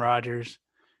Aaron Rodgers.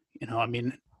 I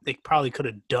mean, they probably could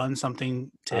have done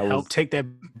something to I help was take that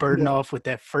burden off with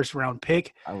that first round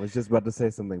pick. I was just about to say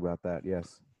something about that.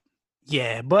 Yes.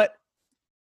 Yeah, but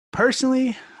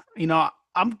personally,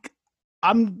 I'm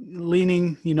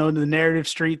leaning, to the narrative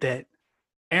street that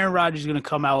Aaron Rodgers is going to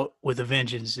come out with a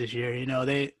vengeance this year.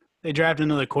 They drafted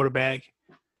another quarterback.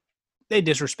 They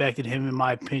disrespected him, in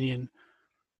my opinion.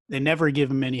 They never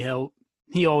give him any help.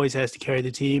 He always has to carry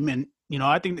the team, and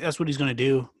I think that's what he's going to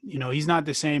do. He's not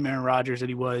the same Aaron Rodgers that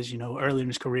he was, early in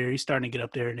his career. He's starting to get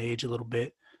up there in age a little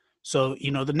bit. So,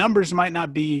 the numbers might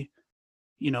not be,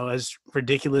 as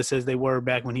ridiculous as they were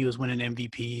back when he was winning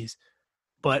MVPs,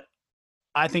 but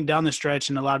I think down the stretch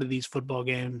in a lot of these football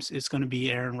games, it's going to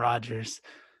be Aaron Rodgers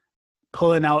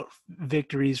pulling out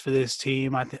victories for this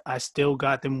team. I still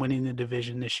got them winning the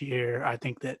division this year. I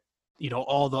think that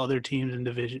all the other teams in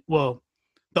division. Well,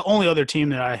 the only other team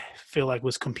that I feel like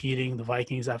was competing, the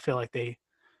Vikings, I feel like they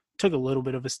took a little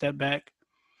bit of a step back.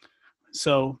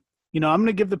 So I'm going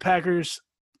to give the Packers.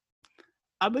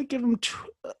 I'm going to give them.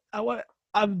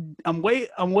 I'm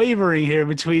wavering here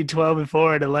between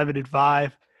 12-4 and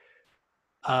 11-5.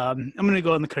 I'm going to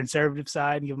go on the conservative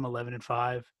side and give them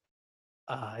 11-5.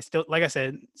 Like I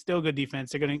said, still good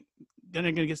defense. They're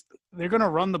gonna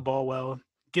run the ball well,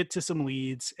 get to some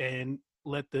leads, and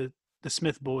let the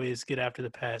Smith boys get after the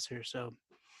passer. So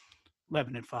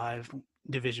 11-5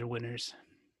 division winners.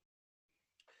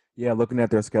 Yeah, looking at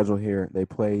their schedule here, they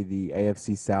play the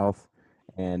AFC South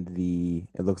and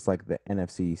it looks like the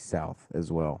NFC South as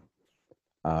well.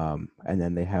 And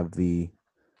then they have the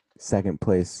second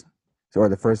place or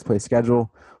the first place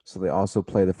schedule. So they also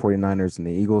play the 49ers and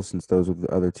the Eagles, since those were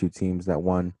the other two teams that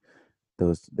won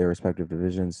their respective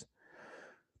divisions.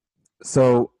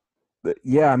 So,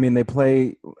 yeah, I mean,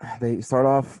 they start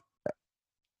off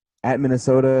at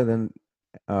Minnesota, then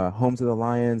home to the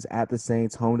Lions, at the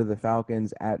Saints, home to the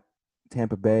Falcons, at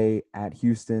Tampa Bay, at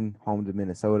Houston, home to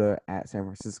Minnesota, at San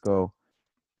Francisco,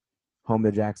 home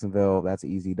to Jacksonville. That's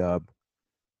an easy dub.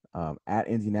 At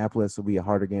Indianapolis will be a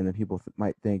harder game than people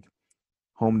might think.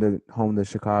 Home to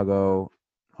Chicago,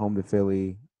 home to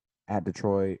Philly, at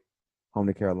Detroit, home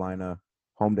to Carolina,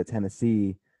 home to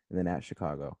Tennessee, and then at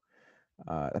Chicago.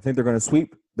 I think they're going to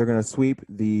sweep. They're going to sweep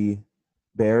the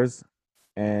Bears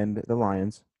and the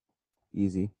Lions,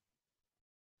 easy.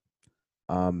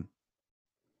 I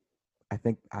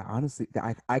think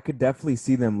I could definitely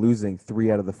see them losing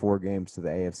 3 out of the 4 games to the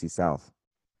AFC South.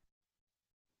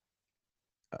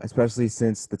 Especially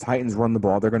since the Titans run the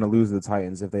ball. They're going to lose to the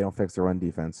Titans if they don't fix their run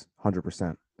defense,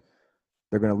 100%.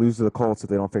 They're going to lose to the Colts if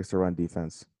they don't fix their run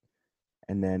defense.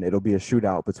 And then it'll be a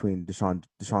shootout between Deshaun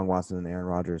Watson and Aaron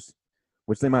Rodgers,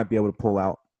 which they might be able to pull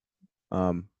out.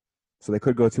 So they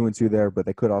could go 2-2 there, but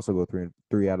they could also go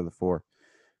 3 out of the 4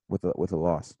 with a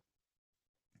loss.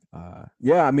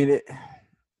 Yeah, I mean,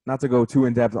 not to go too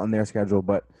in depth on their schedule,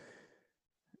 but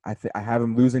I have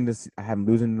them losing to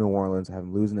New Orleans. I have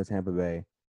them losing to Tampa Bay.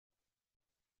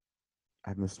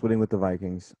 I've been splitting with the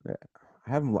Vikings.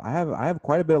 I have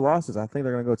quite a bit of losses. I think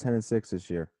they're going to go 10-6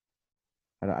 this year.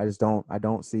 I just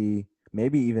don't see,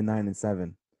 maybe even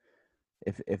 9-7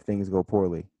 if things go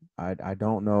poorly. I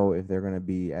don't know if they're going to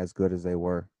be as good as they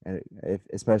were, and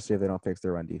especially if they don't fix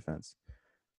their run defense.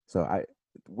 So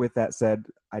with that said,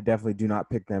 I definitely do not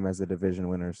pick them as the division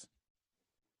winners.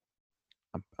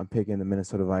 I'm picking the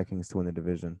Minnesota Vikings to win the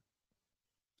division.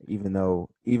 Even though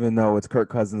it's Kirk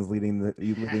Cousins leading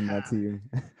that team,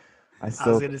 I was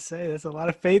going to say that's a lot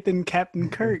of faith in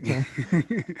Captain Kirk.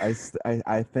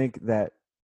 I think that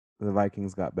the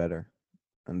Vikings got better,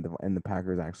 and the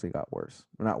Packers actually got worse.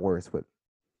 Well, not worse, but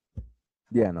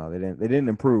yeah, no, they didn't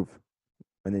improve,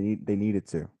 and they needed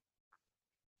to.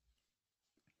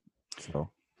 So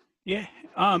yeah,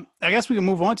 I guess we can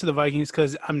move on to the Vikings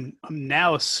because I'm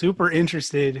now super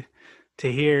interested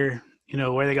to hear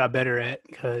where they got better at,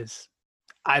 because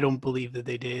I don't believe that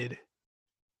they did.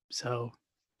 So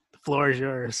the floor is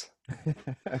yours.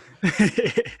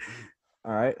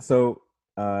 All right. So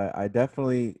I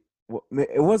definitely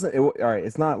it wasn't all right.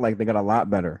 It's not like they got a lot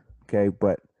better, okay,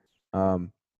 but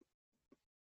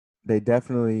they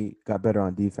definitely got better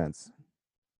on defense.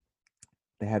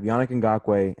 They have Yannick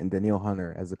Ngakoue and Danielle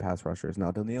Hunter as the pass rushers.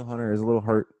 Now Danielle Hunter is a little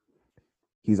hurt.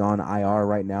 He's on IR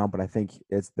right now, but I think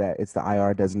it's the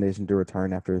IR designation to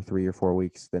return after 3 or 4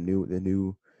 weeks.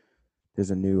 There's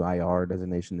a new IR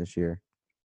designation this year.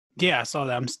 Yeah, I saw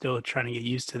that. I'm still trying to get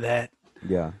used to that.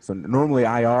 Yeah. So normally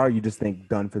IR, you just think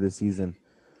done for the season.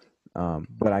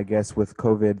 But I guess with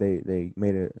COVID, they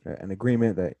made an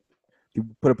agreement that if you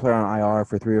put a player on IR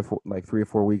for 3 or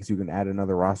 4 weeks, you can add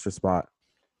another roster spot.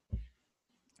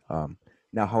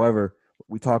 Now, however,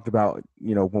 we talked about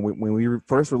when we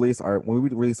released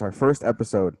our first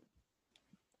episode,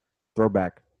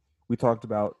 throwback, we talked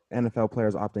about NFL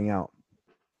players opting out.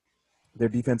 Their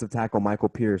defensive tackle Michael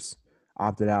Pierce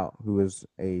opted out, who is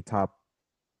a top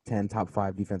 10, top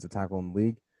 5 defensive tackle in the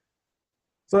league.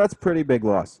 So that's a pretty big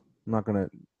loss. I'm not going to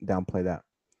downplay that.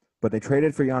 But they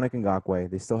traded for Yannick Ngakoue.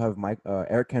 They still have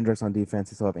Eric Kendricks on defense.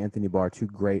 They still have Anthony Barr, two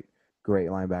great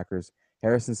linebackers.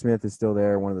 Harrison Smith is still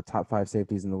there, one of the top 5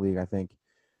 safeties in the league, I think.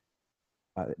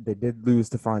 They did lose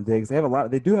Stephon Diggs.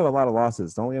 They do have a lot of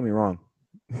losses. Don't get me wrong.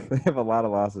 They have a lot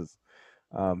of losses.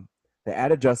 They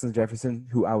added Justin Jefferson,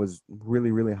 who I was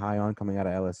really, really high on coming out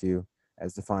of LSU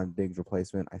as Stephon Diggs'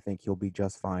 replacement. I think he'll be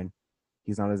just fine.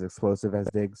 He's not as explosive as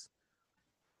Diggs.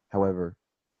 However,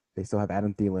 they still have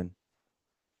Adam Thielen.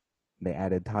 They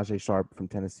added Tajay Sharp from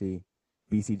Tennessee.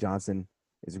 VC Johnson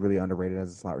is really underrated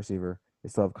as a slot receiver. They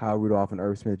still have Kyle Rudolph and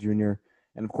Irv Smith Jr.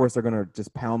 And, of course, they're going to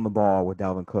just pound the ball with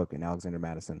Dalvin Cook and Alexander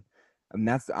Mattison. And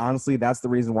that's the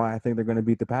reason why I think they're going to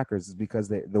beat the Packers is because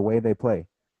the way they play.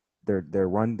 Their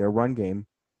run game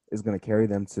is going to carry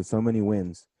them to so many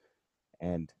wins.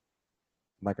 And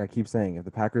like I keep saying, if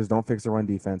the Packers don't fix their run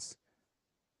defense,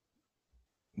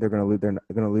 they're going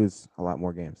to lose a lot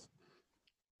more games.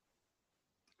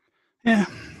 Yeah.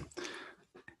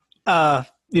 I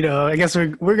guess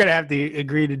we're going to have to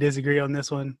agree to disagree on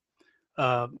this one.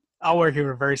 I'll work in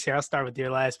reverse here. I'll start with your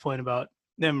last point about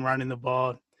them running the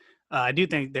ball. I do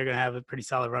think they're going to have a pretty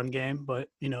solid run game, but,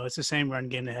 it's the same run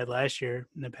game they had last year,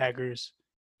 and the Packers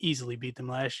easily beat them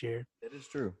last year. That is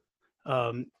true.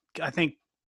 I think,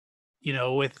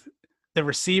 with the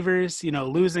receivers,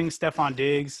 losing Stephon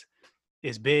Diggs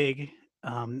is big.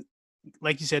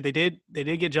 Like you said, they did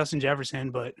get Justin Jefferson,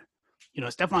 but,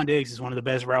 Stephon Diggs is one of the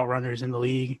best route runners in the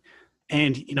league.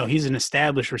 And, he's an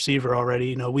established receiver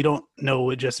already. We don't know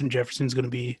what Justin Jefferson's going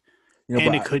to be,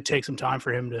 and it could take some time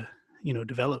for him to,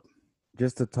 develop.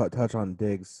 Just to touch on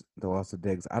Diggs, the loss of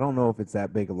Diggs, I don't know if it's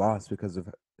that big a loss because of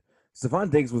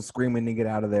Stephon Diggs was screaming to get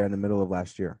out of there in the middle of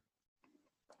last year.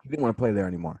 He didn't want to play there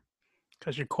anymore.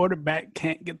 Because your quarterback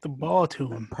can't get the ball to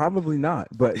him. Probably not,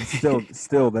 but still,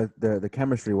 the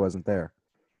chemistry wasn't there.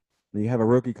 You have a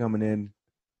rookie coming in.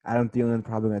 Adam Thielen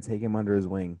probably going to take him under his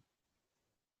wing.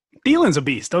 Thielen's a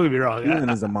beast. Don't get me wrong.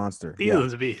 Thielen is a monster.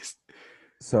 Thielen's a beast.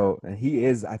 So, and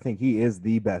I think he is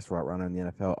the best route runner in the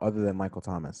NFL other than Michael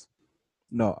Thomas.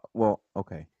 No, well,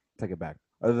 okay, take it back.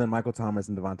 Other than Michael Thomas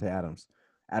and Devontae Adams,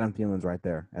 Adam Thielen's right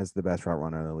there as the best route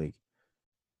runner in the league.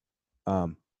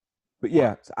 But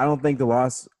yeah, I don't think the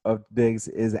loss of Diggs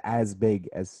is as big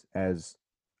as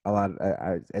a lot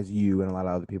as you and a lot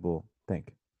of other people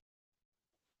think.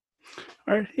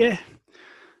 All right, yeah.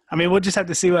 I mean, we'll just have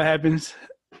to see what happens.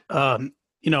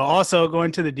 Also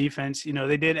going to the defense,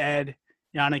 they did add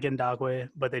Yannick Ngakoue,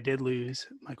 but they did lose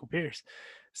Michael Pierce.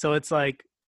 So it's like,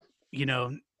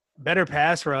 better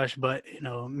pass rush, but,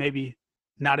 maybe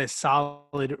not as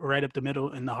solid right up the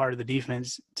middle in the heart of the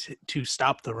defense to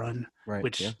stop the run, right,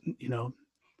 which, yeah.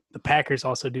 The Packers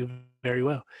also do very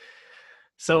well.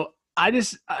 So I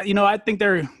just, I think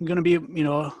they're going to be,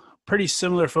 a pretty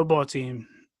similar football team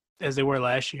as they were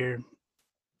last year.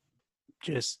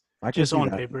 Just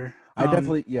on paper. I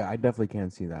definitely can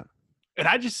see that. And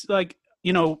I just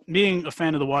being a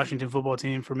fan of the Washington football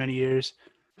team for many years,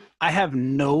 I have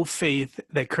no faith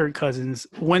that Kirk Cousins,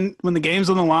 when the game's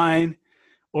on the line,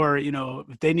 or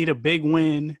if they need a big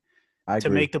win to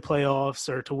make the playoffs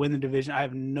or to win the division, I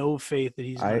have no faith that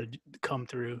he's going to come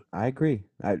through. I agree.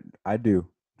 I do.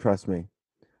 Trust me.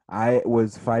 I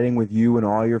was fighting with you and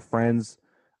all your friends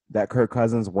that Kirk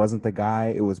Cousins wasn't the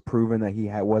guy. It was proven that he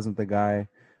wasn't the guy.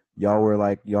 Y'all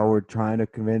were trying to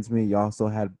convince me. Y'all still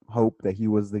had hope that he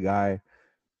was the guy.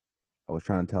 I was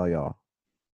trying to tell y'all.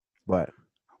 But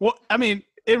well, I mean,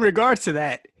 in regards to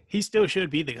that, he still should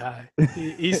be the guy.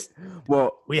 He's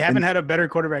we haven't had a better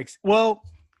quarterback. Well,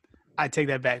 I take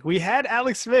that back. We had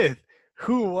Alex Smith,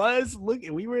 who was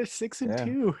we were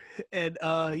 6-2, and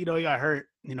he got hurt.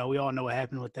 We all know what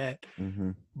happened with that.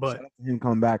 Mm-hmm. But shout out to him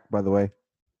coming back, by the way.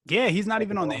 Yeah, he's not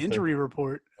even on the injury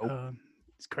report. Nope.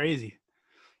 It's crazy.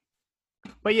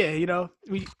 But yeah,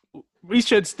 we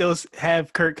should still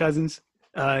have Kirk Cousins.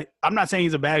 I'm not saying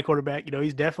he's a bad quarterback.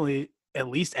 He's definitely at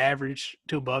least average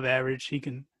to above average. He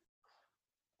can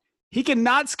he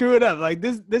cannot screw it up. Like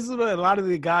this is what a lot of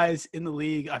the guys in the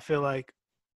league, I feel like,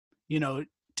 to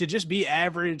just be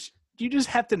average, you just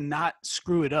have to not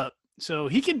screw it up. So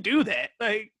he can do that.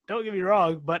 Like, don't get me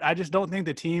wrong, but I just don't think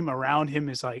the team around him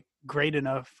is like great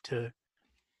enough to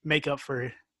make up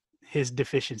for his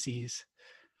deficiencies.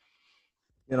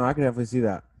 I can definitely see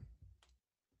that.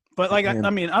 But like, I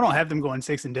mean, I don't have them going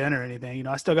 6-10 or anything.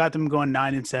 I still got them going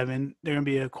 9-7. They're gonna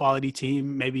be a quality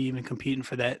team, maybe even competing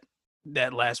for that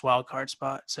last wild card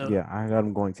spot. So yeah, I got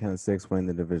them going 10-6, winning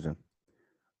the division.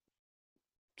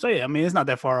 So yeah, I mean, it's not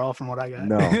that far off from what I got.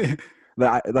 No,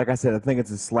 like I said, I think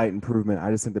it's a slight improvement.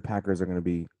 I just think the Packers are going to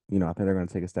be, I think they're going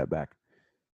to take a step back.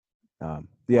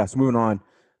 Yeah. So moving on,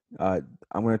 I'm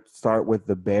going to start with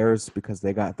the Bears because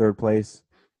they got third place.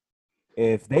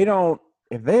 Mitch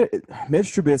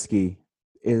Trubisky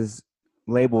is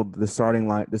labeled the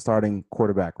starting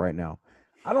quarterback right now.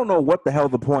 I don't know what the hell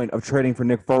the point of trading for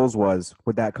Nick Foles was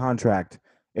with that contract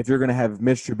if you're going to have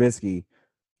Mitch Trubisky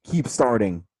keep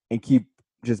starting and keep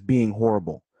just being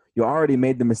horrible. You already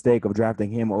made the mistake of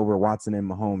drafting him over Watson and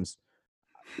Mahomes.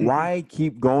 Why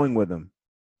keep going with him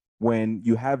when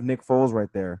you have Nick Foles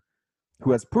right there,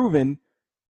 who has proven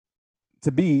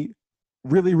to be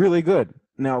really, really good?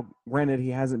 Now, granted, he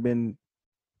hasn't been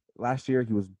 – last year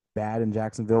he was bad in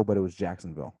Jacksonville, but it was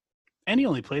Jacksonville. And he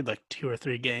only played like 2 or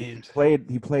 3 games.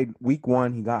 He played week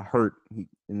 1. He got hurt.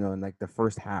 In like the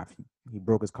first half, he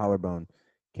broke his collarbone,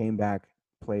 came back,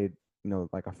 played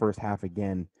like a first half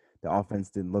again. The offense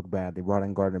didn't look bad. They brought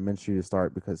in Gardner Minshew to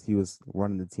start because he was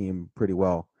running the team pretty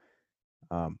well.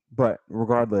 But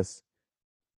regardless,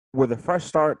 with a fresh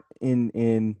start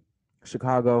in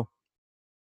Chicago,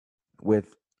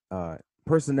 with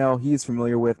personnel he's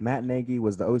familiar with, Matt Nagy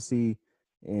was the OC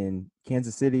in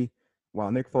Kansas City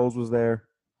while Nick Foles was there.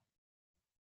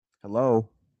 Hello,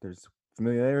 there's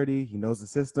familiarity. He knows the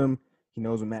system. He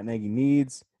knows what Matt Nagy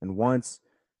needs and wants.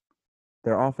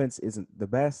 Their offense isn't the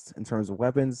best in terms of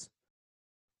weapons,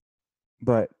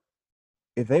 but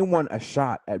if they want a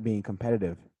shot at being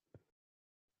competitive,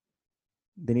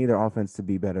 they need their offense to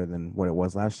be better than what it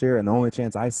was last year. And the only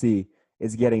chance I see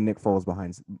is getting Nick Foles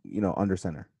behind, under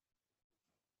center.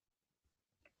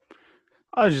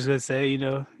 I was just going to say,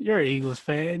 you're an Eagles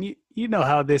fan. You know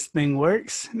how this thing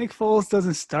works. Nick Foles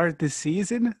doesn't start this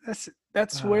season.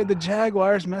 That's where the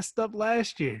Jaguars messed up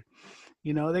last year.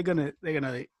 They're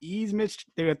gonna ease Mitch.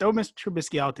 They're gonna throw Mr.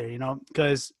 Trubisky out there,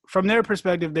 because from their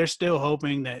perspective, they're still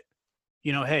hoping that,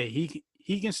 hey,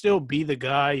 he can still be the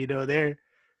guy.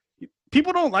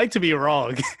 People don't like to be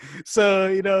wrong,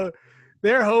 so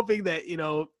they're hoping that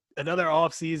another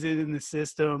offseason in the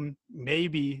system,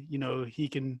 maybe he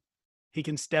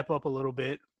can step up a little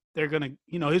bit. They're gonna,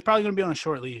 he's probably gonna be on a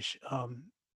short leash.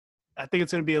 I think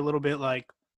it's gonna be a little bit like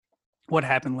what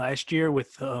happened last year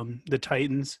with the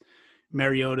Titans.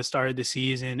 Mariota started the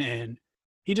season, and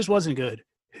he just wasn't good.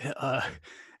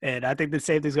 And I think the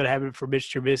same thing's going to happen for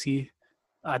Mitch Trubisky.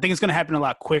 I think it's going to happen a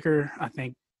lot quicker. I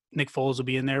think Nick Foles will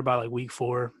be in there by like week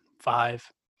 4,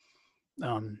 5.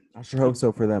 I sure hope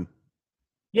so for them.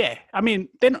 Yeah. I mean,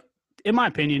 then, in my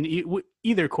opinion,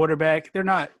 either quarterback, they're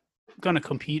not going to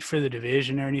compete for the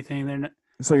division or anything. They're not.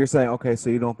 So you're saying, okay, so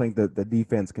you don't think that the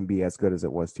defense can be as good as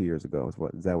it was 2 years ago?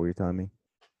 Is that what you're telling me?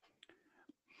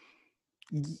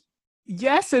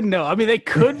 Yes and no. I mean, they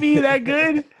could be that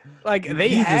good. Like, they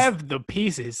have the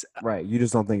pieces. Right. You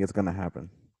just don't think it's going to happen.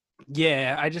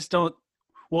 Yeah, I just don't.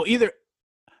 Well,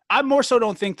 I more so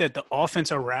don't think that the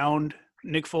offense around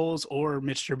Nick Foles or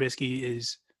Mitch Trubisky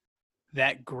is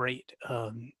that great.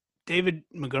 David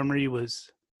Montgomery was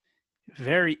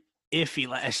very iffy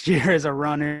last year as a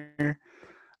runner.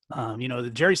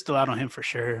 The jury's still out on him for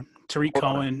sure. Tariq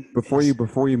Cohen. Before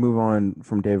you move on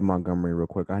from David Montgomery real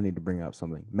quick, I need to bring up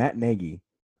something. Matt Nagy,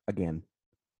 again.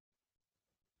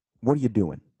 What are you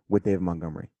doing with David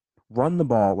Montgomery? Run the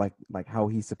ball like how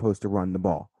he's supposed to run the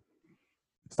ball.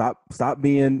 Stop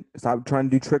trying to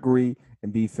do trickery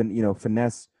and be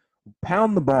finesse.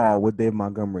 Pound the ball with David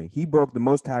Montgomery. He broke the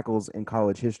most tackles in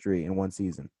college history in one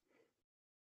season.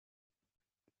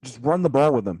 Just run the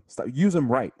ball with him. Use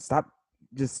him right. Stop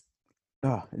just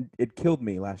it killed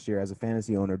me last year as a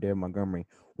fantasy owner, David Montgomery,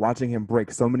 watching him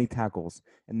break so many tackles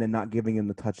and then not giving him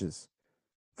the touches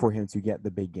for him to get the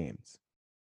big games.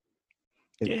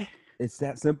 It's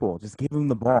that simple. Just give him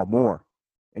the ball more,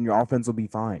 and your offense will be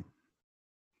fine.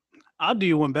 I'll do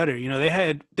you one better. They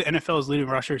had the NFL's leading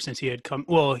rusher since he had come.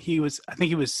 Well, I think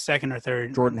he was second or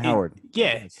third. Jordan Howard.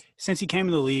 Yeah. Yes. Since he came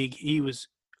in the league, he was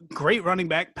great running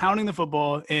back, pounding the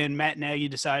football, and Matt Nagy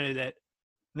decided that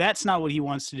that's not what he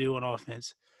wants to do on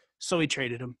offense. So he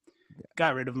traded him,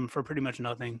 got rid of him for pretty much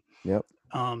nothing. Yep.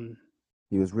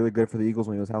 He was really good for the Eagles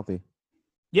when he was healthy.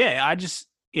 Yeah,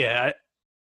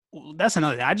 that's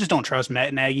another thing. I just don't trust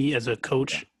Matt Nagy as a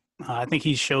coach. I think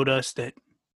he's showed us that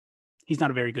he's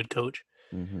not a very good coach.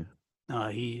 Mm-hmm.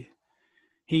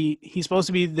 He's supposed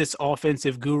to be this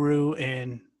offensive guru,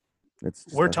 and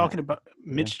we're talking about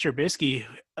Mitch Trubisky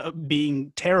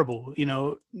being terrible.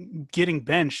 Getting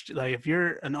benched. Like, if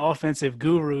you're an offensive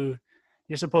guru,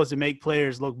 you're supposed to make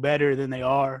players look better than they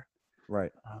are.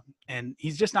 Right. And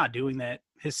he's just not doing that.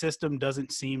 His system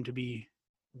doesn't seem to be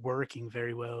working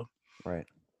very well. Right.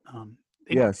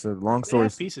 So long story. They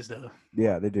have pieces, though.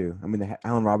 Yeah, they do. I mean,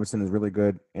 Allen Robinson is really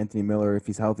good. Anthony Miller, if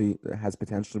he's healthy, has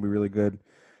potential to be really good.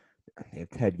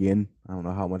 Ted Ginn, I don't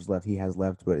know how much left he has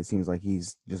left, but it seems like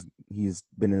he's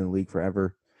been in the league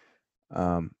forever.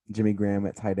 Jimmy Graham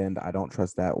at tight end, I don't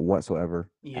trust that whatsoever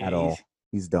at all.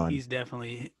 He's done. He's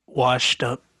definitely washed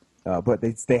up. But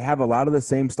they have a lot of the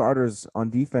same starters on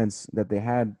defense that they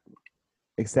had,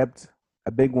 except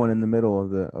a big one in the middle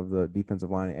of the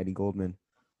defensive line, Eddie Goldman,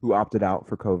 who opted out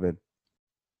for COVID.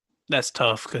 That's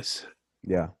tough because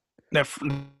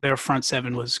their front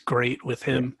seven was great with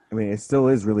him. I mean, it still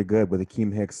is really good with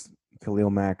Akeem Hicks, Khalil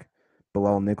Mack,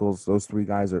 Bilal Nichols. Those three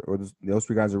guys are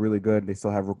really good. They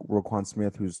still have Roquan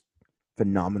Smith, who's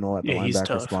phenomenal at the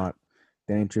linebacker spot.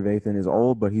 Danny Trevathan is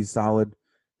old, but he's solid.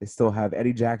 They still have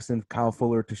Eddie Jackson, Kyle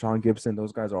Fuller, Tashawn Gibson.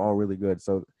 Those guys are all really good.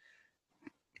 So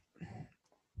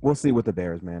we'll see with the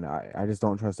Bears, man. I just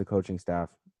don't trust the coaching staff.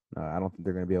 I don't think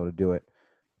they're going to be able to do it.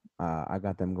 I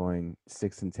got them going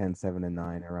 6-10,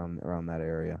 7-9 around that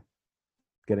area.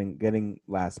 Getting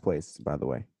last place, by the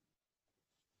way.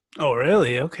 Oh,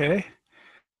 really? Okay.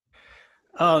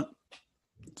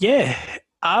 Yeah,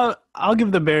 I'll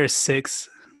give the Bears 6.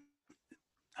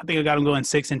 I think I got them going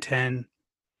 6-10.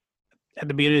 At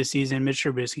the beginning of the season, Mitch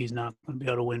Trubisky's not going to be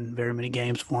able to win very many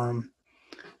games for him.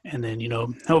 And then,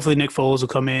 hopefully Nick Foles will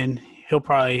come in. He'll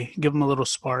probably give him a little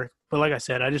spark. But like I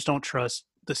said, I just don't trust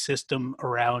the system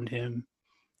around him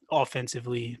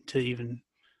offensively to even,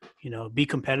 be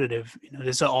competitive.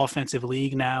 This is an offensive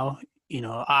league now.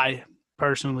 I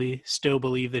personally still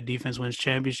believe that defense wins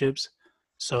championships.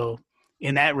 So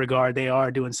in that regard, they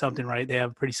are doing something right. They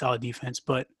have a pretty solid defense.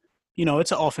 But,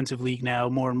 it's an offensive league now.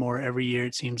 More and more every year,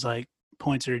 it seems like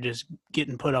points are just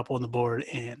getting put up on the board.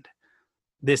 And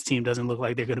this team doesn't look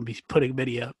like they're going to be putting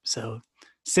many up. So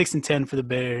 6-10 for the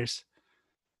Bears.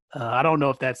 I don't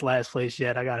know if that's last place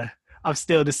yet. I'm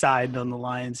still deciding on the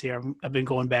Lions here. I've been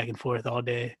going back and forth all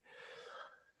day.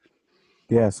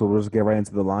 Yeah, so we'll just get right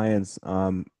into the Lions.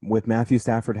 With Matthew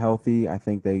Stafford healthy, I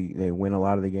think they win a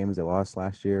lot of the games they lost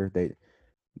last year.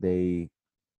 They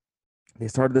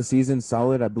started the season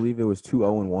solid. I believe it was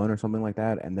 2-0-1 or something like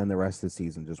that, and then the rest of the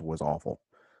season just was awful.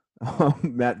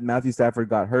 Matthew Stafford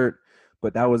got hurt,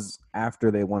 but that was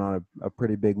after they went on a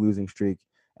pretty big losing streak.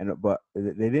 But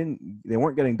they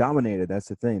weren't getting dominated. That's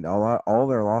the thing. All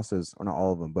their losses, or not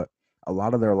all of them, but a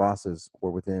lot of their losses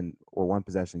were one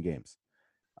possession games.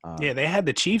 They had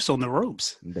the Chiefs on the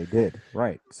ropes. They did,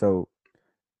 right. So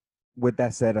with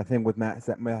that said, I think with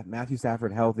Matthew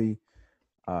Stafford healthy,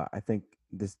 I think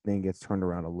this thing gets turned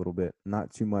around a little bit.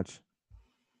 Not too much.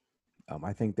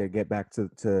 I think they get back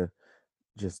to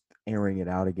just airing it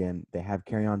out again. They have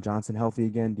Kerryon Johnson healthy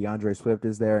again. DeAndre Swift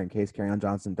is there in case Kerryon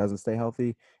Johnson doesn't stay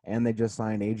healthy. And they just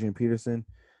signed Adrian Peterson.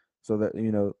 So that,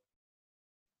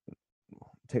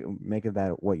 make of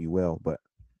that what you will. But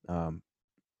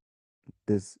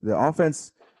the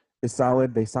offense is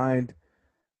solid. They signed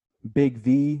Big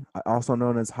V, also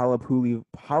known as Halapoulivaati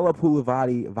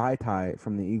Vaitai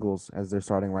from the Eagles, as their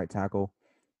starting right tackle.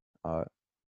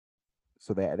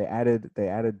 So they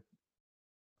added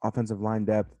offensive line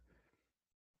depth.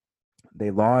 They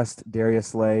lost Darius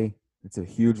Slay. It's a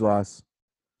huge loss.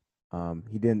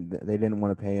 They didn't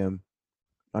want to pay him,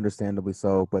 understandably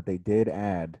so, but they did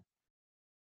add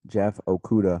Jeff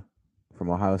Okudah from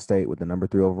Ohio State with the number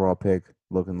 3 overall pick,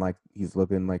 looking like he's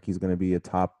going to be a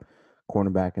top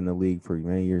cornerback in the league for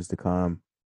many years to come.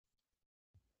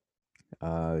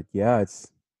 I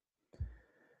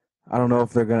don't know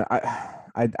if they're gonna.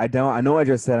 I know I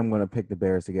just said I'm going to pick the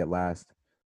Bears to get last.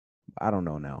 I don't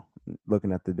know now.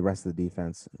 Looking at the rest of the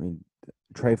defense, I mean,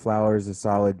 Trey Flowers is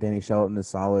solid. Danny Shelton is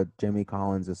solid. Jimmy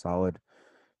Collins is solid.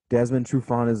 Desmond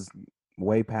Trufant is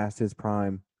way past his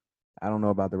prime. I don't know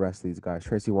about the rest of these guys.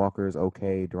 Tracy Walker is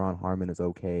okay. Deron Harmon is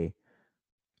okay.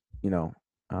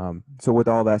 So with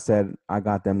all that said, I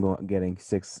got them getting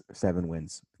 6-7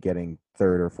 wins, getting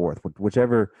 3rd or 4th,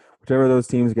 whichever those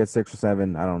teams get 6 or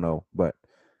 7. I don't know, but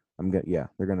they're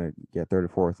gonna get 3rd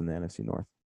or 4th in the NFC North.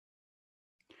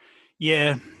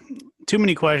 Yeah, too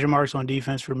many question marks on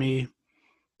defense for me.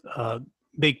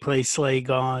 big play Slay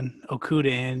gone, Okuda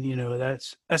in,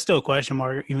 that's still a question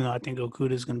mark, even though I think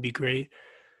Okuda is going to be great.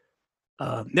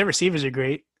 Their receivers are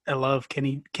great. I love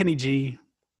Kenny G,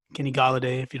 Kenny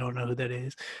Galladay, if you don't know who that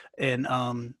is, and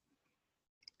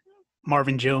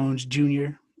Marvin Jones Jr.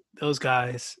 Those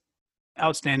guys,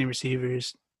 outstanding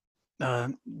receivers.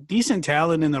 Decent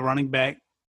talent in the running back,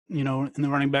 in the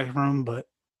running back room, but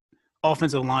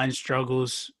offensive line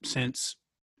struggles since,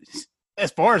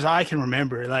 as far as I can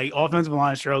remember, like offensive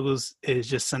line struggles is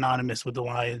just synonymous with the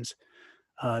Lions.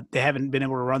 They haven't been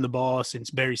able to run the ball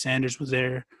since Barry Sanders was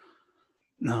there,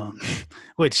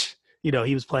 which, he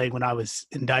was playing when I was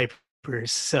in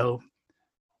diapers. So,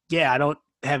 yeah, I don't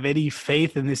have any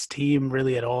faith in this team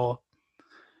really at all.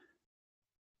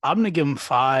 I'm going to give them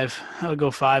 5. I'll go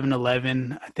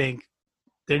 5-11. I think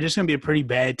they're just going to be a pretty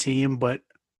bad team. But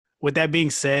with that being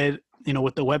said,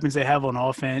 with the weapons they have on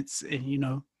offense,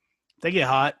 and they get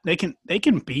hot, they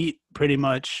can beat pretty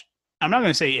much. I'm not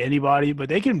going to say anybody, but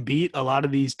they can beat a lot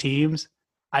of these teams.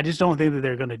 I just don't think that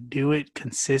they're going to do it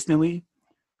consistently.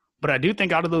 But I do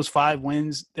think out of those 5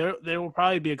 wins, there will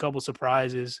probably be a couple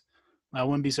surprises. I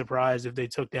wouldn't be surprised if they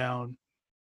took down,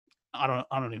 I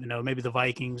don't even know, maybe the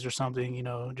Vikings or something.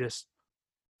 Just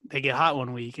they get hot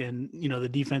one week and the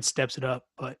defense steps it up.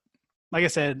 But like I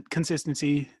said,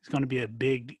 consistency is going to be a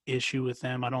big issue with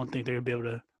them. I don't think they're going to be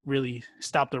able to really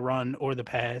stop the run or the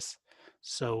pass.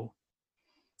 So,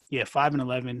 yeah,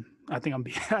 5-11. I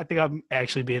think I'm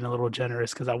actually being a little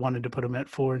generous because I wanted to put them at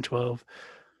 4-12.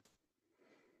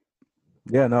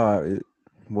 Yeah, no,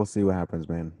 we'll see what happens,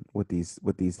 man. With these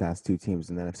last 2 teams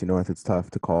in the NFC North, it's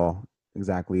tough to call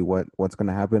exactly what's going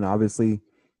to happen. Obviously,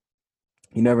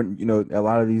 you never, a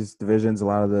lot of these divisions,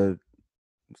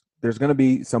 there's going to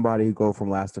be somebody who go from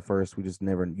last to first.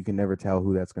 You can never tell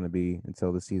who that's going to be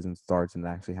until the season starts and it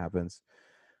actually happens.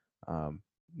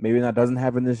 Maybe that doesn't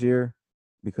happen this year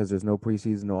because there's no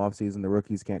preseason, no offseason. The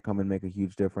rookies can't come and make a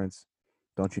huge difference.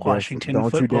 Don't you Washington dare!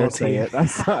 Don't you dare say team.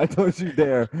 it! Don't you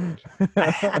dare!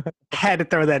 I had to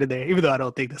throw that in there, even though I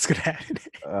don't think that's going to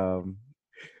happen.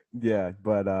 Yeah,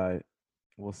 but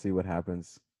we'll see what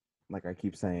happens. Like I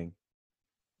keep saying,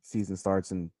 season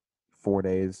starts in 4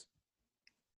 days.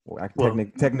 Well,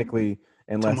 technically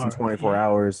in less than 24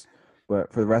 hours,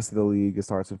 but for the rest of the league, it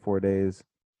starts in 4 days.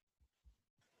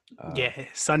 Yeah,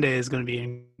 Sunday is going to be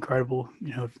incredible.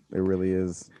 It really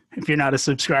is. If you're not a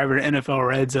subscriber to NFL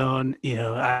Red Zone,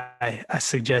 I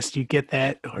suggest you get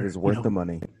that. It is worth the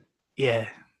money. Yeah,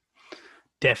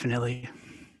 definitely.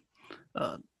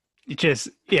 When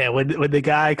the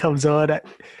guy comes on, I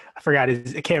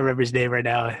can't remember his name right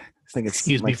now. I think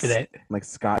Excuse me for that. Like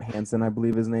Scott Hansen, I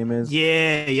believe his name is.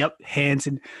 Yeah, yep,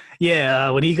 Hansen. Yeah,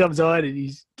 when he comes on and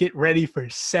he's get ready for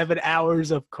 7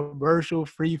 hours of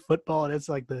commercial-free football, that's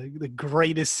like the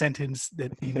greatest sentence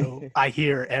that I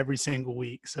hear every single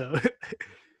week. So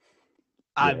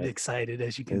I'm excited,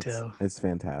 as you can tell. It's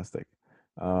fantastic.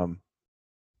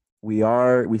 We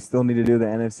still need to do the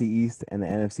NFC East and the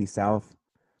NFC South.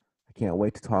 I can't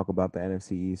wait to talk about the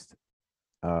NFC East.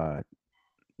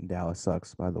 Dallas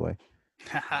sucks, by the way.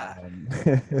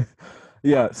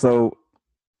 Yeah. So,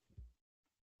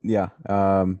 yeah.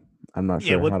 I'm not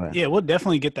sure. We'll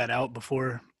definitely get that out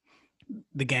before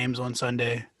the games on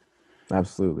Sunday.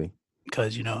 Absolutely.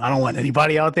 Because I don't want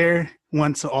anybody out there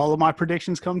once all of my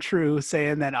predictions come true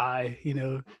saying that I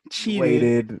cheated.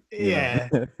 Waited. Yeah.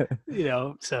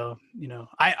 So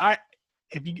I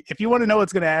if you want to know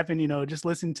what's going to happen, just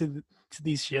listen to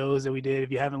these shows that we did.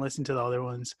 If you haven't listened to the other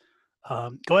ones.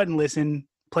 Go ahead and listen.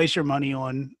 Place your money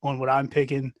on what I'm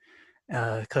picking,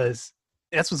 because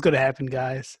that's what's going to happen,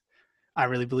 guys. I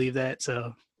really believe that.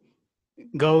 So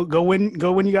go win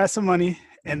you guys some money,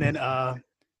 and then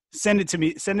send it to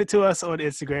me. Send it to us on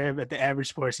Instagram at the Average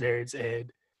Sports Nerds,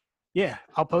 and yeah,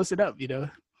 I'll post it up.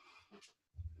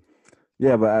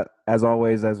 Yeah, but as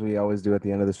always, as we always do at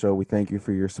the end of the show, we thank you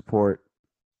for your support.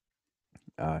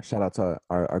 Shout out to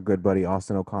our good buddy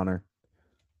Austin O'Connor.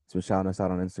 He's been shouting us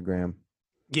out on Instagram.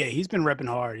 Yeah, he's been repping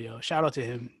hard, yo. Shout out to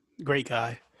him. Great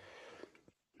guy.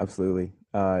 Absolutely.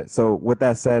 So with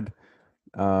that said,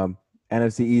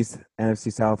 NFC East,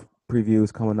 NFC South preview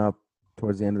is coming up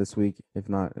towards the end of this week, if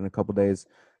not in a couple days.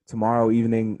 Tomorrow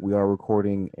evening, we are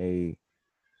recording a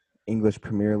English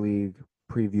Premier League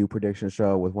preview prediction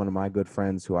show with one of my good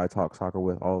friends who I talk soccer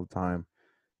with all the time.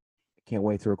 Can't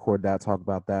wait to record that, talk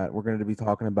about that. We're going to be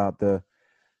talking about the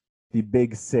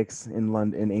big 6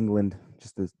 in England,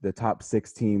 just the top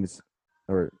 6 teams,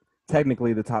 or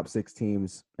technically the top 6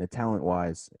 teams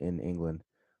talent-wise in England.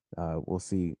 We'll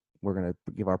see. We're going to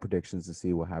give our predictions to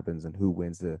see what happens and who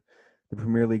wins the the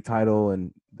Premier League title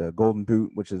and the Golden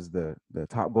Boot, which is the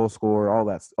top goal scorer,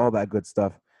 all that good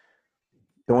stuff.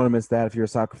 Don't want to miss that if you're a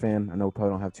soccer fan. I know we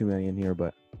probably don't have too many in here,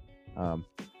 but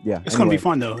yeah. It's going to be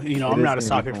fun, though. I'm not a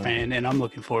soccer fan, and I'm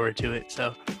looking forward to it.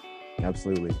 So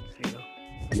absolutely. There you go.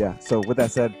 Yeah. So with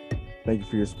that said, thank you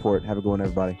for your support. Have a good one,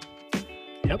 everybody.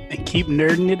 Yep. And keep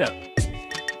nerding it up.